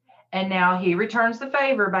 and now he returns the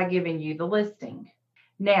favor by giving you the listing.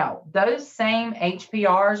 Now, those same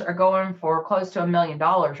HPRs are going for close to $1 million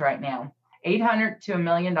right now, $800,000 to $1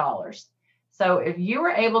 million. So if you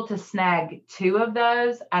were able to snag 2 of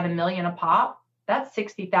those at $1 million a pop, that's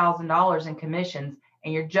 $60,000 in commissions,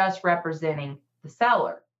 and you're just representing the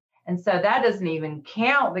seller. And so that doesn't even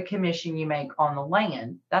count the commission you make on the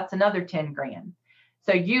land. That's another $10,000.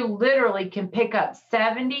 So you literally can pick up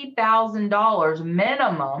 $70,000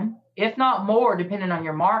 minimum, if not more, depending on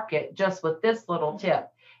your market, just with this little tip.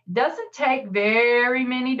 It doesn't take very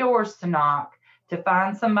many doors to knock to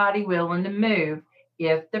find somebody willing to move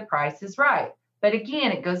if the price is right. But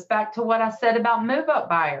again, it goes back to what I said about move-up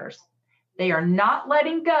buyers. They are not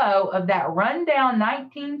letting go of that rundown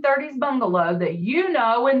 1930s bungalow that you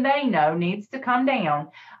know and they know needs to come down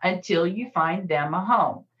until you find them a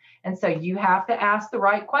home. And so you have to ask the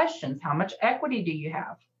right questions. How much equity do you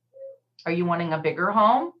have? Are you wanting a bigger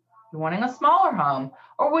home? You're wanting a smaller home?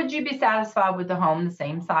 Or would you be satisfied with the home the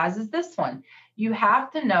same size as this one? You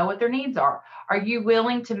have to know what their needs are. Are you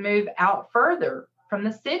willing to move out further from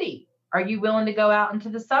the city? Are you willing to go out into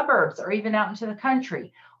the suburbs or even out into the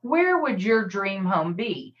country? Where would your dream home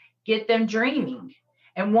be? Get them dreaming.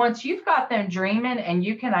 And once you've got them dreaming and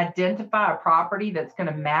you can identify a property that's going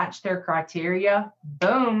to match their criteria,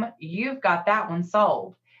 boom, you've got that one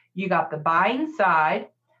sold. You got the buying side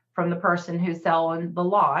from the person who's selling the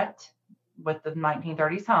lot with the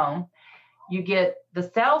 1930s home. You get the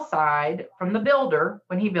sell side from the builder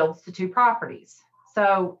when he builds the 2 properties.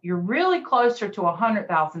 So you're really closer to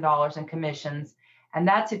 $100,000 in commissions. And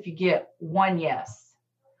that's if you get one yes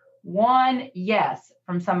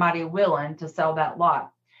from somebody willing to sell that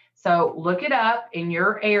lot. So look it up in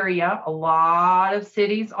your area. A lot of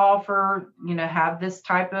cities offer, have this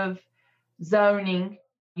type of zoning.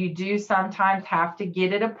 You do sometimes have to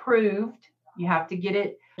get it approved. You have to get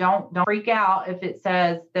it. Don't freak out if it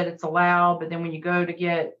says that it's allowed, but then when you go to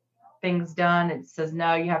get things done, it says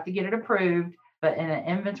no, you have to get it approved. But in an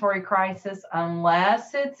inventory crisis,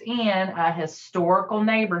 unless it's in a historical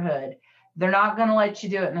neighborhood, they're not going to let you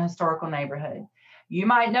do it in a historical neighborhood. You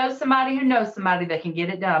might know somebody who knows somebody that can get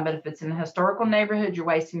it done, but if it's in a historical neighborhood, you're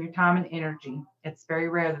wasting your time and energy. It's very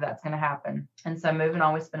rare that that's going to happen. And so moving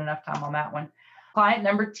on, we spent enough time on that one. Client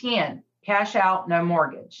number 10, cash out, no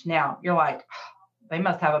mortgage. Now, you're like, they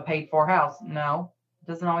must have a paid for house. No, it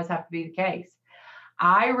doesn't always have to be the case.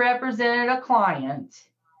 I represented a client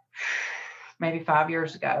maybe 5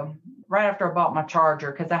 years ago, right after I bought my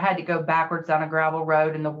Charger, because I had to go backwards down a gravel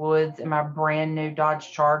road in the woods in my brand new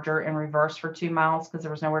Dodge Charger in reverse for 2 miles because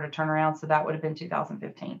there was nowhere to turn around. So that would have been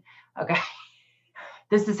 2015. Okay.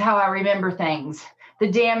 This is how I remember things,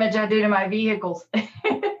 the damage I do to my vehicles.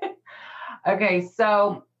 Okay.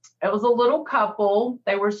 So it was a little couple.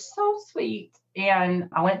 They were so sweet. And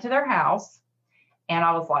I went to their house and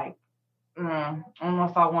I was like, I don't know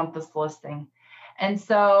if I want this listing. And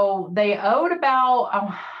so they owed about,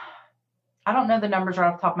 I don't know the numbers right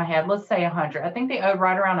off the top of my head. Let's say 100. I think they owed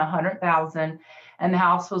right around 100,000 and the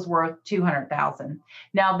house was worth 200,000.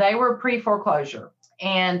 Now they were pre-foreclosure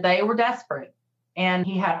and they were desperate and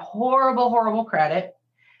he had horrible, horrible credit.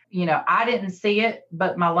 You know, I didn't see it,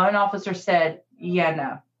 but my loan officer said, yeah,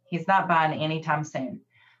 no, he's not buying anytime soon.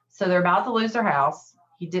 So they're about to lose their house.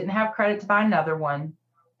 He didn't have credit to buy another one.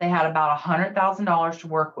 They had about $100,000 to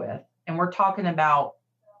work with. And we're talking about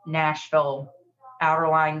Nashville,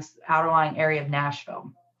 outerlying area of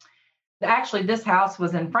Nashville. Actually, this house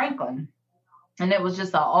was in Franklin. And it was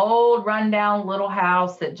just an old rundown little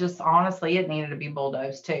house that just honestly, it needed to be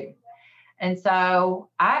bulldozed too. And so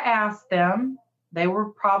I asked them, they were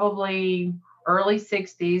probably early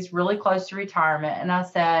 60s, really close to retirement. And I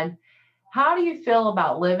said, how do you feel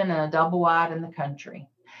about living in a double wide in the country?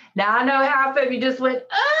 Now, I know half of you just went,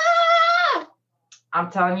 ah! I'm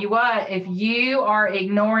telling you what, if you are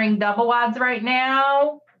ignoring double wides right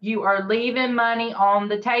now, you are leaving money on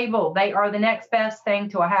the table. They are the next best thing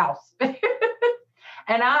to a house.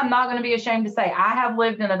 And I'm not going to be ashamed to say I have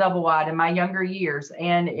lived in a double wide in my younger years.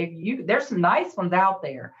 And there's some nice ones out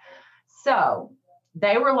there. So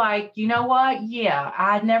they were like, you know what? Yeah,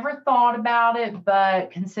 I'd never thought about it,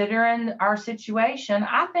 but considering our situation,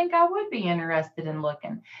 I think I would be interested in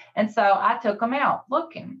looking. And so I took them out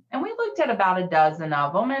looking, and we looked at about a dozen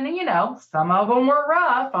of them. And, you know, some of them were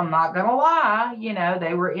rough. I'm not going to lie. You know,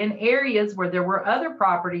 they were in areas where there were other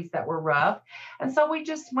properties that were rough. And so we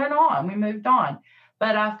just went on. We moved on.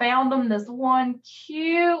 But I found them this one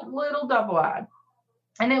cute little double wide.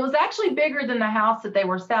 And it was actually bigger than the house that they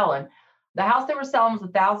were selling. The house they were selling was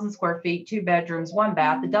 1,000 square feet, 2 bedrooms, 1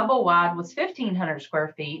 bath. The double wide was 1,500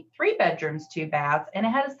 square feet, 3 bedrooms, 2 baths, and it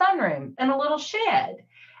had a sunroom and a little shed.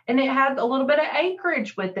 And it had a little bit of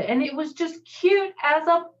acreage with it. And it was just cute as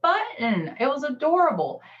a button. It was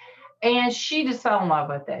adorable. And she just fell in love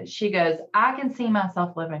with it. She goes, I can see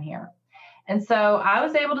myself living here. And so I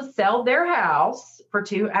was able to sell their house for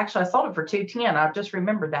actually I sold it for $210. I just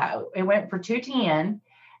remembered that. It went for $210.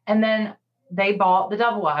 And then they bought the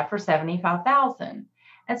double wide for $75,000.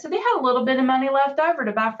 And so they had a little bit of money left over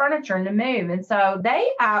to buy furniture and to move. And so they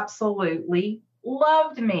absolutely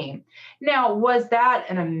loved me. Now, was that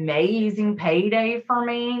an amazing payday for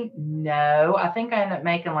me? No, I think I ended up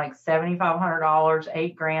making like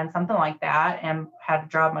 $7,500, $8,000, something like that, and had to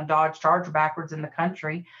drive my Dodge Charger backwards in the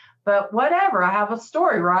country. But whatever, I have a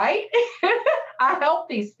story, right? I help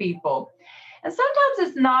these people. And sometimes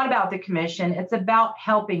it's not about the commission, it's about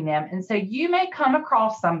helping them. And so you may come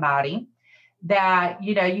across somebody that,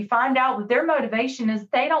 you know, you find out that their motivation is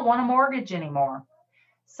they don't want a mortgage anymore.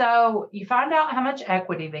 So you find out how much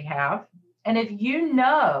equity they have. And if you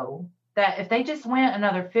know that if they just went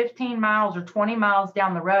another 15 miles or 20 miles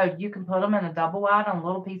down the road, you can put them in a double wide on a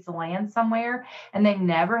little piece of land somewhere and they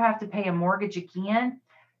never have to pay a mortgage again,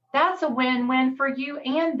 that's a win-win for you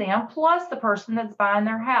and them, plus the person that's buying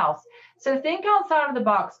their house. So think outside of the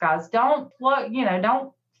box, guys. Don't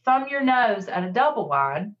thumb your nose at a double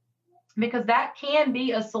wide, because that can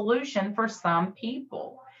be a solution for some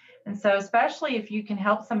people. And so especially if you can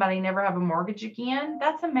help somebody never have a mortgage again,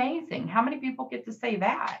 that's amazing. How many people get to say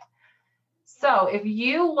that? So if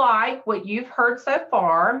you like what you've heard so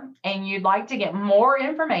far and you'd like to get more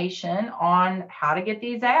information on how to get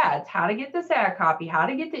these ads, how to get this ad copy, how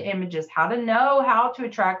to get the images, how to know how to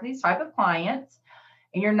attract these type of clients,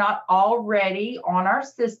 and you're not already on our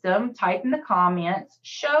system, type in the comments,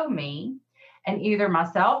 show me, and either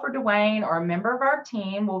myself or Dwayne or a member of our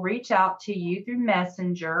team will reach out to you through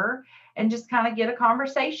Messenger and just kind of get a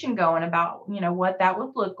conversation going about, you know, what that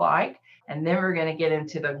would look like. And then we're going to get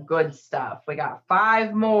into the good stuff. We got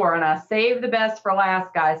 5 more, and I saved the best for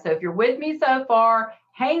last, guys. So if you're with me so far,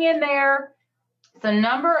 hang in there. So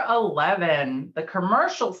number 11, the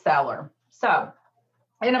commercial seller. So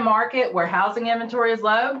in a market where housing inventory is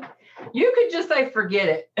low, you could just say, forget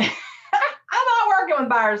it. I'm not working with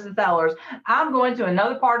buyers and sellers. I'm going to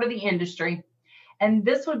another part of the industry. And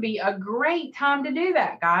this would be a great time to do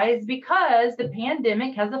that, guys, because the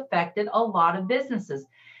pandemic has affected a lot of businesses.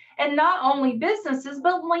 And not only businesses,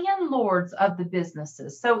 but landlords of the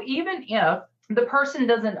businesses. So even if the person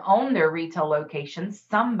doesn't own their retail location,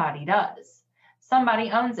 somebody does.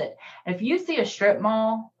 somebody owns it. If you see a strip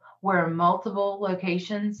mall where multiple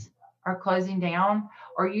locations are closing down,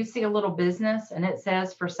 or you see a little business and it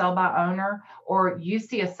says for sale by owner, or you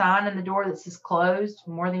see a sign in the door that says closed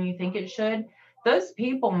more than you think it should, those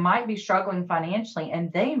people might be struggling financially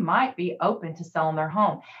and they might be open to selling their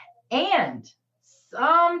home. And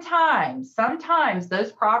sometimes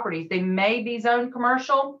those properties, they may be zoned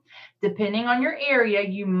commercial. Depending on your area,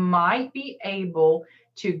 you might be able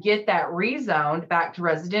to get that rezoned back to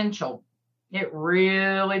residential. It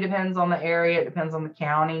really depends on the area. It depends on the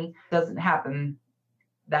county. It doesn't happen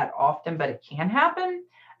that often, but it can happen.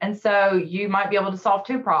 And so you might be able to solve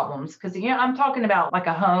two problems, because, I'm talking about like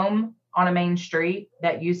a home on a main street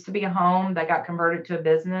that used to be a home that got converted to a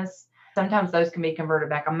business. Sometimes those can be converted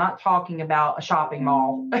back. I'm not talking about a shopping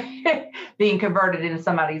mall being converted into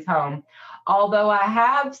somebody's home. Although I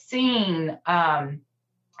have seen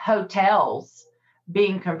hotels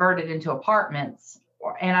being converted into apartments,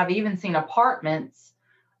 and I've even seen apartments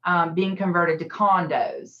being converted to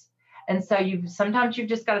condos. And so sometimes you've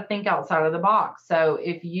just got to think outside of the box. So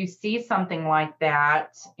if you see something like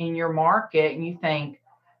that in your market and you think,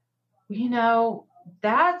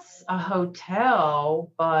 that's a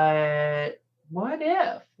hotel, but what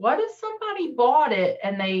if somebody bought it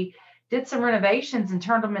and they did some renovations and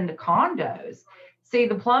turned them into condos? See,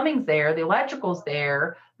 the plumbing's there, the electrical's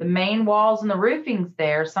there, the main walls and the roofing's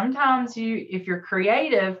there. Sometimes if you're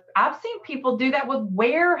creative, I've seen people do that with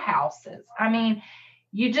warehouses. I mean,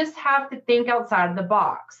 you just have to think outside the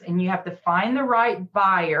box, and you have to find the right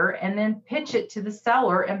buyer and then pitch it to the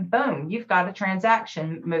seller, and boom, you've got a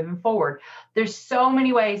transaction moving forward. There's so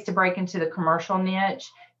many ways to break into the commercial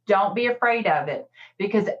niche. Don't be afraid of it,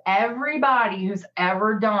 because everybody who's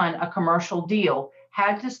ever done a commercial deal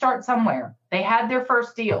had to start somewhere. They had their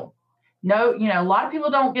first deal. No, a lot of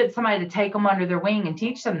people don't get somebody to take them under their wing and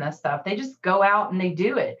teach them this stuff. They just go out and they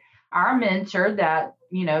do it. Our mentor that,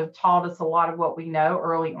 taught us a lot of what we know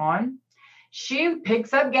early on, she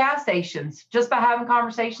picks up gas stations just by having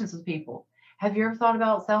conversations with people. Have you ever thought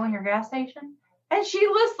about selling your gas station? And she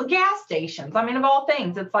lists the gas stations. I mean, of all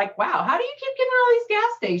things, it's like, wow, how do you keep getting all these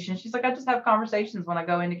gas stations? She's like, I just have conversations when I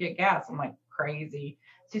go in to get gas. I'm like, crazy.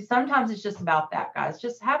 See, sometimes it's just about that, guys,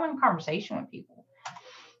 just having a conversation with people.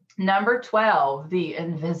 Number 12, the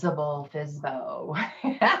invisible FSBO.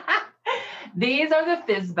 These are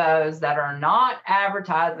the FSBOs that are not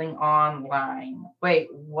advertising online. Wait,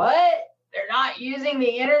 what? They're not using the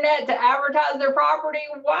internet to advertise their property?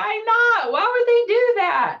 Why not? Why would they do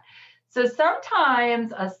that? So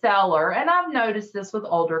sometimes a seller, and I've noticed this with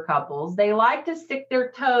older couples, they like to stick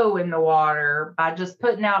their toe in the water by just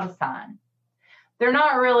putting out a sign. They're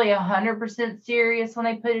not really 100% serious when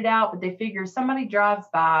they put it out, but they figure somebody drives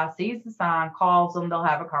by, sees the sign, calls them, they'll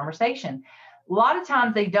have a conversation. A lot of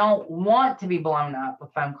times they don't want to be blown up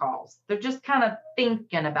with phone calls. They're just kind of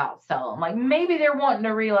thinking about selling. Like maybe they're wanting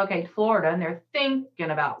to relocate to Florida and they're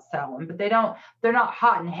thinking about selling, but they're not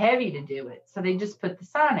hot and heavy to do it. So they just put the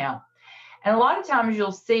sign out. And a lot of times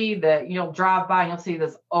you'll drive by and you'll see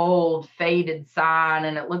this old faded sign,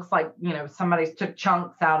 and it looks like, somebody's took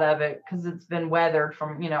chunks out of it because it's been weathered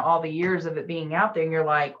from, all the years of it being out there. And you're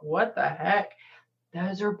like, what the heck?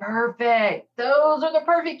 Those are perfect. Those are the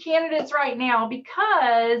perfect candidates right now,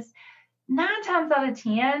 because 9 times out of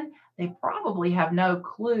 10, they probably have no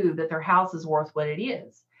clue that their house is worth what it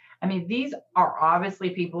is. I mean, these are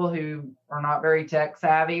obviously people who are not very tech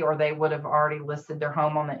savvy, or they would have already listed their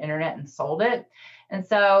home on the internet and sold it. And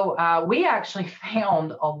so we actually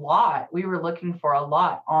found a lot. We were looking for a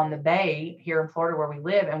lot on the bay here in Florida where we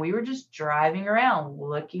live, and we were just driving around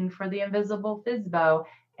looking for the invisible FSBO.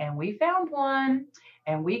 And we found one,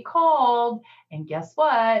 and we called, and guess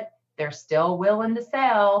what? They're still willing to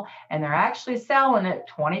sell, and they're actually selling it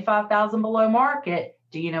 $25,000 below market.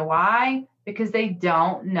 Do you know why? Because they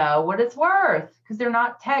don't know what it's worth, because they're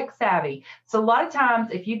not tech savvy. So a lot of times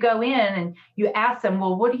if you go in and you ask them,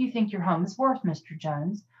 well, what do you think your home is worth, Mr.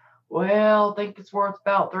 Jones? Well, I think it's worth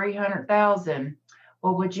about $300,000.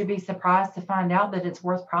 Well, would you be surprised to find out that it's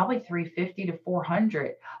worth probably $350,000 to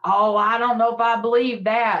 $400,000? Oh, I don't know if I believe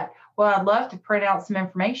that. Well, I'd love to print out some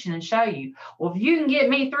information and show you. Well, if you can get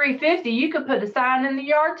me $350,000, you could put a sign in the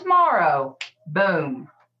yard tomorrow. Boom.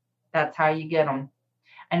 That's how you get them.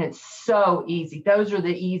 And it's so easy. Those are the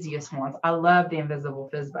easiest ones. I love the invisible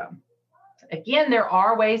FSBO. Again, there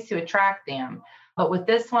are ways to attract them. But with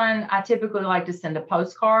this one, I typically like to send a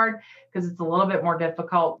postcard because it's a little bit more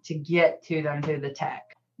difficult to get to them through the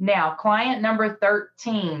tech. Now, client number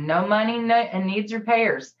 13, no money and needs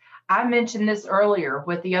repairs. I mentioned this earlier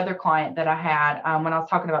with the other client that I had when I was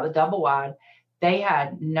talking about the double wide. They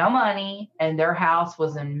had no money and their house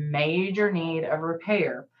was in major need of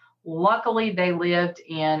repair. Luckily, they lived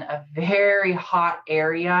in a very hot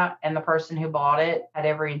area, and the person who bought it had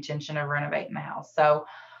every intention of renovating the house. So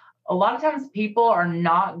a lot of times people are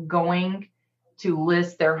not going to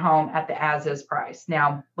list their home at the as-is price.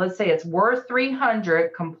 Now, let's say it's worth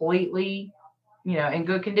 $300 completely, in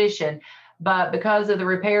good condition, but because of the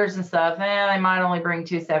repairs and stuff, they might only bring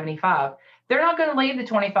 $275. They're not going to leave the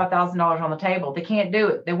 $25,000 on the table. They can't do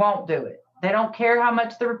it. They won't do it. They don't care how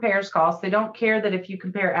much the repairs cost. They don't care that if you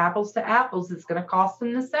compare apples to apples, it's going to cost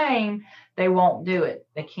them the same. They won't do it.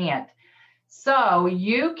 They can't. So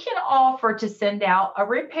you can offer to send out a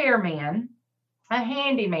repairman, a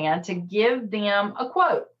handyman, to give them a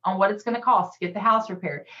quote on what it's going to cost to get the house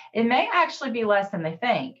repaired. It may actually be less than they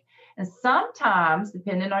think. And sometimes,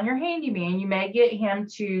 depending on your handyman, you may get him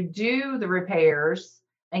to do the repairs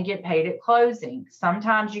and get paid at closing.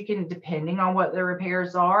 Sometimes you can, depending on what the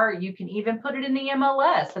repairs are, you can even put it in the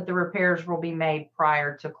MLS that the repairs will be made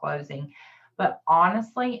prior to closing. But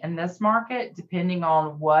honestly, in this market, depending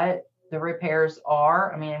on what the repairs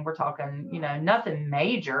are, we're talking, nothing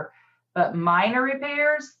major, but minor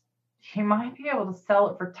repairs, you might be able to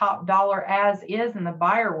sell it for top dollar as is, and the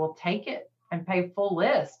buyer will take it and pay full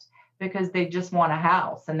list because they just want a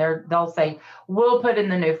house. And they'll say, we'll put in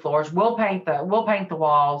the new floors, we'll paint the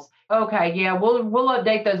walls. Okay, yeah, we'll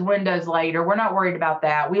update those windows later. We're not worried about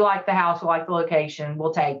that. We like the house, we like the location,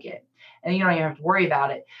 we'll take it. And you don't even have to worry about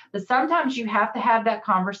it. But sometimes you have to have that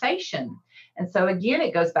conversation. And so again,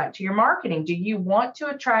 it goes back to your marketing. Do you want to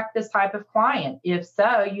attract this type of client? If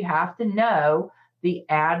so, you have to know the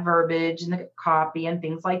ad verbiage and the copy and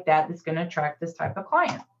things like that that's going to attract this type of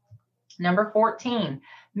client. Number 14,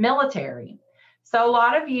 military. So a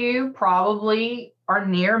lot of you probably are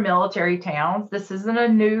near military towns. This isn't a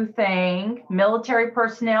new thing. Military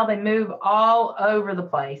personnel, they move all over the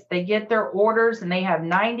place. They get their orders and they have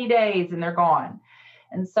 90 days and they're gone.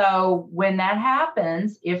 And so when that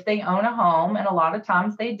happens, if they own a home, and a lot of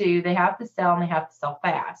times they do, they have to sell and they have to sell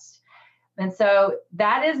fast. And so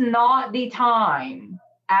that is not the time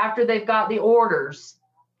after they've got the orders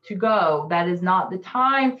to go. That is not the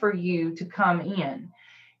time for you to come in.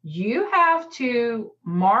 You have to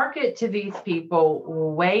market to these people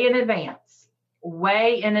way in advance,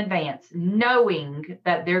 knowing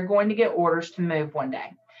that they're going to get orders to move one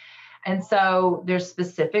day. And so there's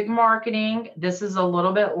specific marketing. This is a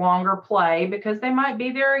little bit longer play because they might be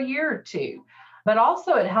there a year or two. But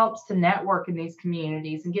also it helps to network in these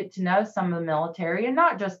communities and get to know some of the military, and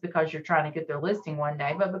not just because you're trying to get their listing one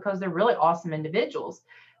day, but because they're really awesome individuals.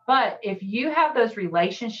 But if you have those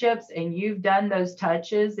relationships and you've done those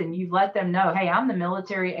touches and you've let them know, hey, I'm the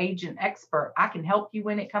military agent expert. I can help you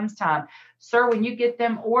when it comes time. Sir, when you get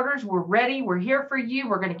them orders, we're ready. We're here for you.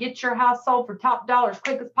 We're going to get your house sold for top dollar as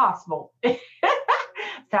quick as possible.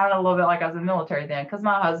 Sounded a little bit like I was in the military then because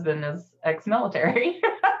my husband is ex-military.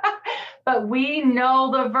 But we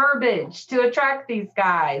know the verbiage to attract these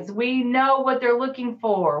guys. We know what they're looking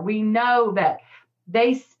for. We know that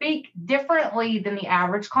they speak differently than the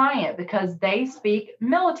average client because they speak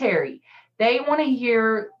military. They want to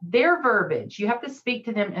hear their verbiage. You have to speak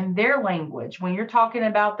to them in their language. When you're talking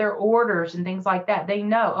about their orders and things like that, they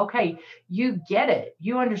know, okay, you get it.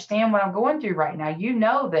 You understand what I'm going through right now. You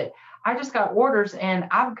know that I just got orders and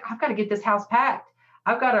I've got to get this house packed.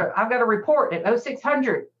 I've got a report at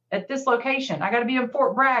 0600 at this location. I got to be in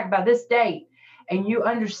Fort Bragg by this date. And you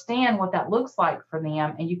understand what that looks like for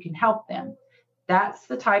them and you can help them. That's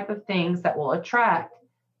the type of things that will attract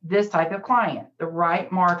this type of client, the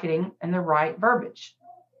right marketing and the right verbiage.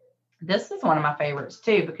 This is one of my favorites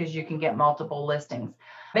too, because you can get multiple listings.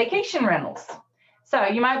 Vacation rentals. So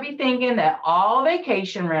you might be thinking that all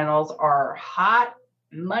vacation rentals are hot,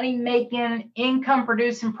 money-making,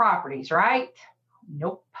 income-producing properties, right?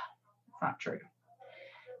 Nope, it's not true.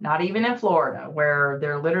 Not even in Florida, where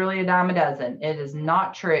they're literally a dime a dozen. It is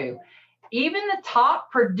not true. Even the top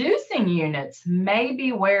producing units may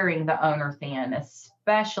be wearing the owner thin,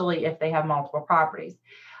 especially if they have multiple properties.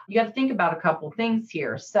 You got to think about a couple of things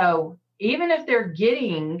here. So even if they're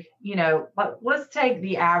getting, let's take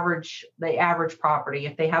the average property.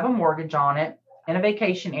 If they have a mortgage on it in a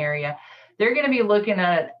vacation area, they're going to be looking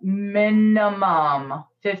at minimum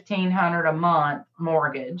 $1,500 a month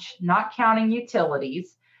mortgage, not counting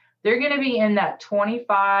utilities. They're going to be in that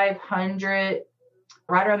 $2,500,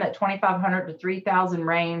 right around that $2,500 to $3,000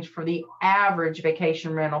 range for the average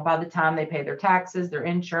vacation rental by the time they pay their taxes, their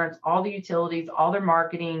insurance, all the utilities, all their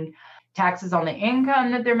marketing, taxes on the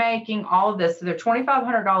income that they're making, all of this. So they're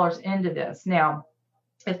 $2,500 into this. Now,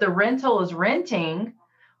 if the rental is renting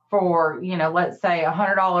for, let's say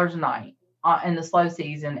 $100 a night, in the slow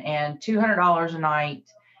season and $200 a night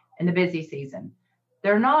in the busy season.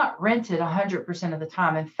 They're not rented 100% of the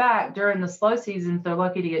time. In fact, during the slow seasons, they're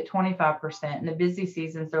lucky to get 25%. In the busy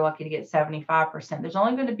seasons, they're lucky to get 75%. There's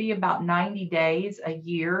only going to be about 90 days a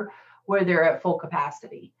year where they're at full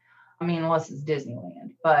capacity. I mean, unless it's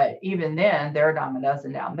Disneyland. But even then, they're a dime a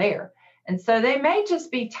dozen down there. And so they may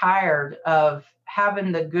just be tired of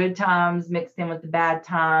having the good times mixed in with the bad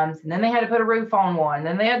times. And then they had to put a roof on one.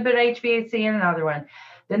 Then they had to put HVAC in another one.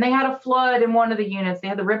 Then they had a flood in one of the units. They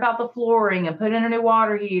had to rip out the flooring and put in a new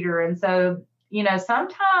water heater. And so, you know,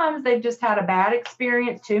 sometimes they've just had a bad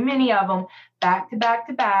experience, too many of them, back to back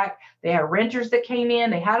to back. They had renters that came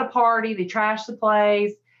in. They had a party. They trashed the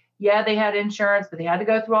place. Yeah, they had insurance, but they had to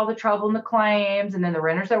go through all the trouble and the claims. And then the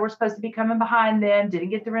renters that were supposed to be coming behind them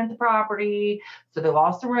didn't get to rent the property. So they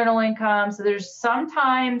lost the rental income. So there's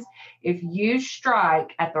sometimes if you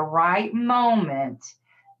strike at the right moment,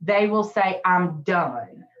 they will say, I'm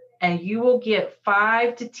done. And you will get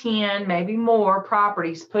 5 to 10, maybe more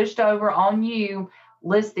properties pushed over on you.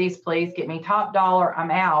 List these, please. Get me top dollar.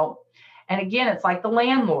 I'm out. And again, it's like the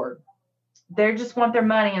landlord. They just want their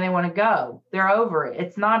money and they want to go. They're over it.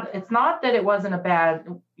 It's not that it wasn't a bad,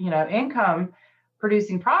 income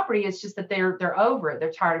producing property. It's just that they're over it.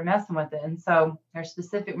 They're tired of messing with it. And so there's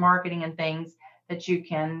specific marketing and things that you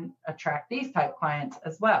can attract these type clients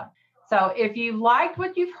as well. So if you liked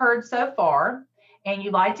what you've heard so far and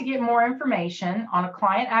you'd like to get more information on a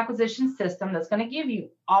client acquisition system that's going to give you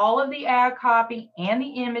all of the ad copy and the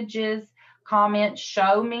images, comment,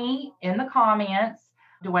 show me in the comments.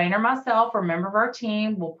 Dwayne or myself or a member of our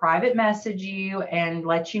team will private message you and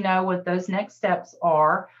let you know what those next steps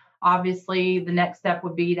are. Obviously, the next step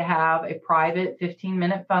would be to have a private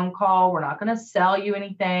 15-minute phone call. We're not going to sell you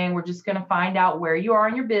anything. We're just going to find out where you are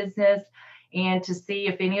in your business and to see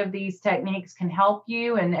if any of these techniques can help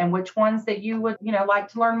you and which ones that you would, like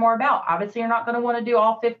to learn more about. Obviously, you're not going to want to do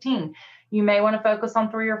all 15. You may want to focus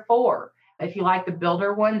on 3 or 4. If you like the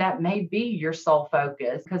builder one, that may be your sole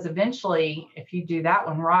focus, because eventually, if you do that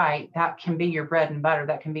one right, that can be your bread and butter.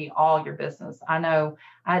 That can be all your business. I know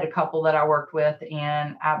I had a couple that I worked with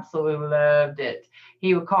and absolutely loved it.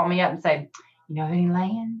 He would call me up and say, you know any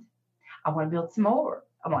land? I want to build some more.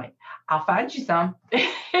 I'm like, I'll find you some.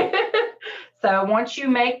 So once you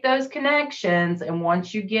make those connections and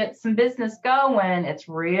once you get some business going, it's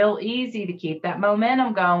real easy to keep that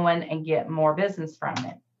momentum going and get more business from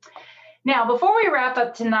it. Now, before we wrap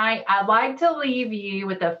up tonight, I'd like to leave you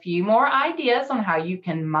with a few more ideas on how you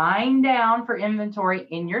can mine down for inventory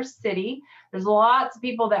in your city. There's lots of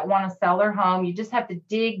people that want to sell their home. You just have to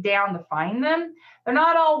dig down to find them. They're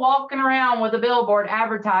not all walking around with a billboard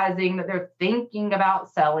advertising that they're thinking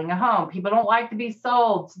about selling a home. People don't like to be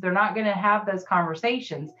sold, so they're not going to have those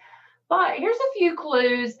conversations. But here's a few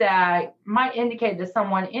clues that might indicate that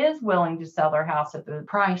someone is willing to sell their house if the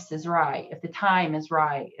price is right, if the time is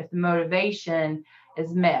right, if the motivation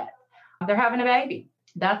is met. They're having a baby.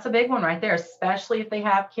 That's a big one right there, especially if they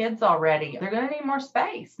have kids already. They're going to need more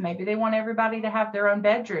space. Maybe they want everybody to have their own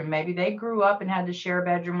bedroom. Maybe they grew up and had to share a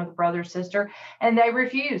bedroom with a brother or sister, and they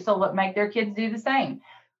refuse. So make their kids do the same.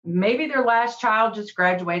 Maybe their last child just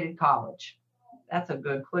graduated college. That's a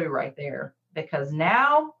good clue right there, because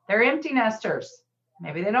now they're empty nesters.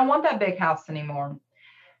 Maybe they don't want that big house anymore.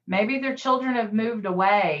 Maybe their children have moved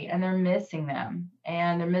away and they're missing them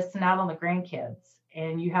and they're missing out on the grandkids.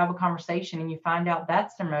 And you have a conversation and you find out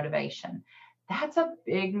that's their motivation. That's a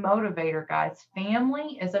big motivator, guys.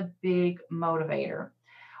 Family is a big motivator.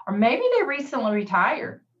 Or maybe they recently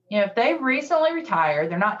retired. If they've recently retired,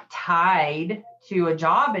 they're not tied to a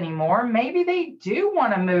job anymore. Maybe they do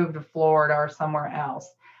want to move to Florida or somewhere else.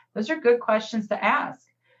 Those are good questions to ask.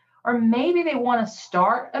 Or maybe they want to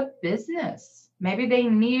start a business. Maybe they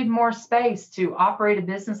need more space to operate a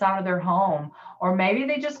business out of their home. Or maybe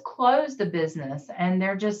they just closed the business and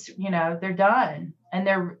they're just, they're done.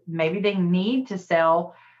 And maybe they need to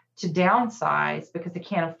sell to downsize because they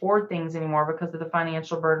can't afford things anymore because of the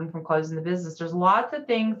financial burden from closing the business. There's lots of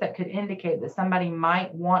things that could indicate that somebody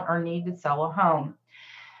might want or need to sell a home.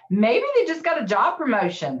 Maybe they just got a job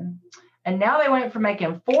promotion. And now they went from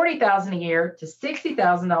making $40,000 a year to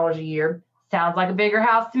 $60,000 a year. Sounds like a bigger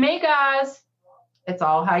house to me, guys. It's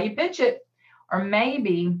all how you pitch it. Or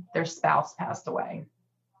maybe their spouse passed away.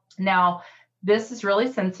 Now, this is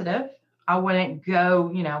really sensitive. I wouldn't go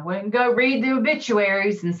read the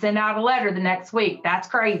obituaries and send out a letter the next week. That's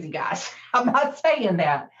crazy, guys. I'm not saying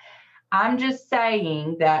that. I'm just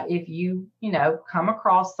saying that if you, come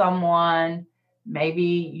across someone, maybe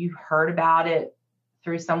you heard about it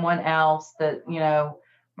through someone else that,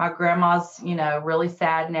 My grandma's, really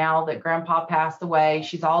sad now that grandpa passed away.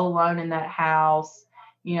 She's all alone in that house.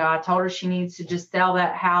 I told her she needs to just sell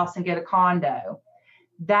that house and get a condo.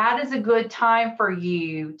 That is a good time for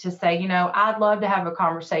you to say, I'd love to have a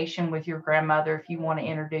conversation with your grandmother if you want to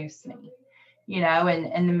introduce me, and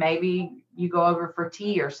then maybe you go over for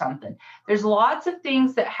tea or something. There's lots of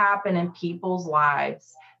things that happen in people's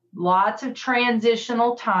lives, lots of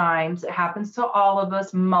transitional times. It happens to all of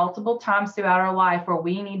us multiple times throughout our life where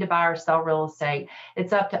we need to buy or sell real estate.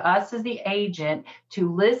 It's up to us as the agent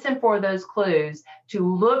to listen for those clues, to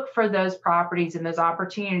look for those properties and those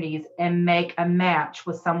opportunities and make a match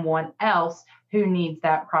with someone else who needs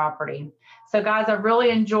that property. So guys, I really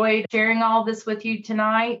enjoyed sharing all this with you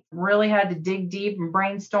tonight. Really had to dig deep and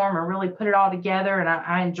brainstorm and really put it all together. And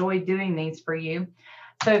I enjoyed doing these for you.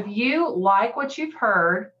 So if you like what you've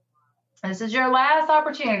heard, this is your last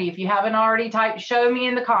opportunity. If you haven't already, type show me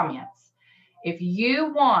in the comments. If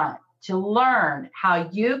you want to learn how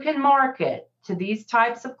you can market to these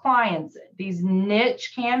types of clients, these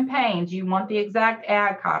niche campaigns, you want the exact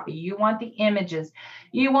ad copy, you want the images,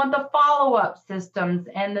 you want the follow-up systems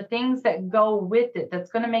and the things that go with it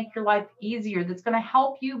that's going to make your life easier, that's going to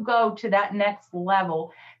help you go to that next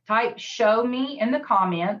level, type show me in the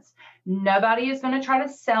comments. Nobody is going to try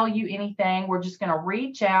to sell you anything. We're just going to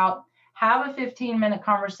reach out, have a 15-minute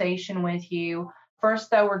conversation with you.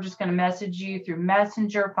 First, though, we're just going to message you through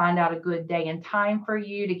Messenger, find out a good day and time for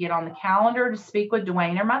you to get on the calendar to speak with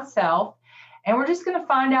Dwayne or myself. And we're just going to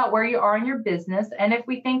find out where you are in your business and if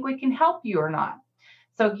we think we can help you or not.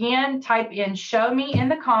 So again, type in show me in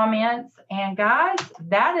the comments. And guys,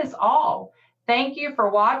 that is all. Thank you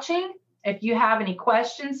for watching. If you have any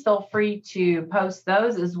questions, feel free to post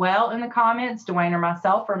those as well in the comments. Dwayne or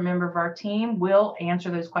myself or a member of our team will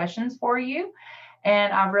answer those questions for you.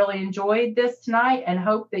 And I really enjoyed this tonight and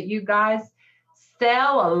hope that you guys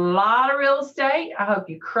sell a lot of real estate. I hope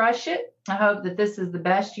you crush it. I hope that this is the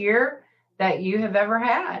best year that you have ever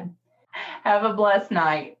had. Have a blessed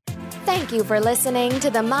night. Thank you for listening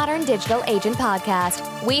to the Modern Digital Agent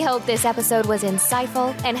Podcast. We hope this episode was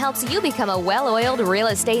insightful and helps you become a well-oiled real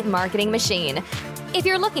estate marketing machine. If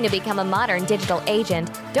you're looking to become a modern digital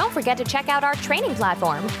agent, don't forget to check out our training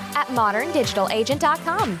platform at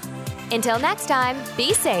moderndigitalagent.com. Until next time,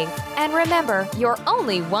 be safe and remember, you're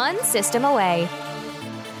only one system away.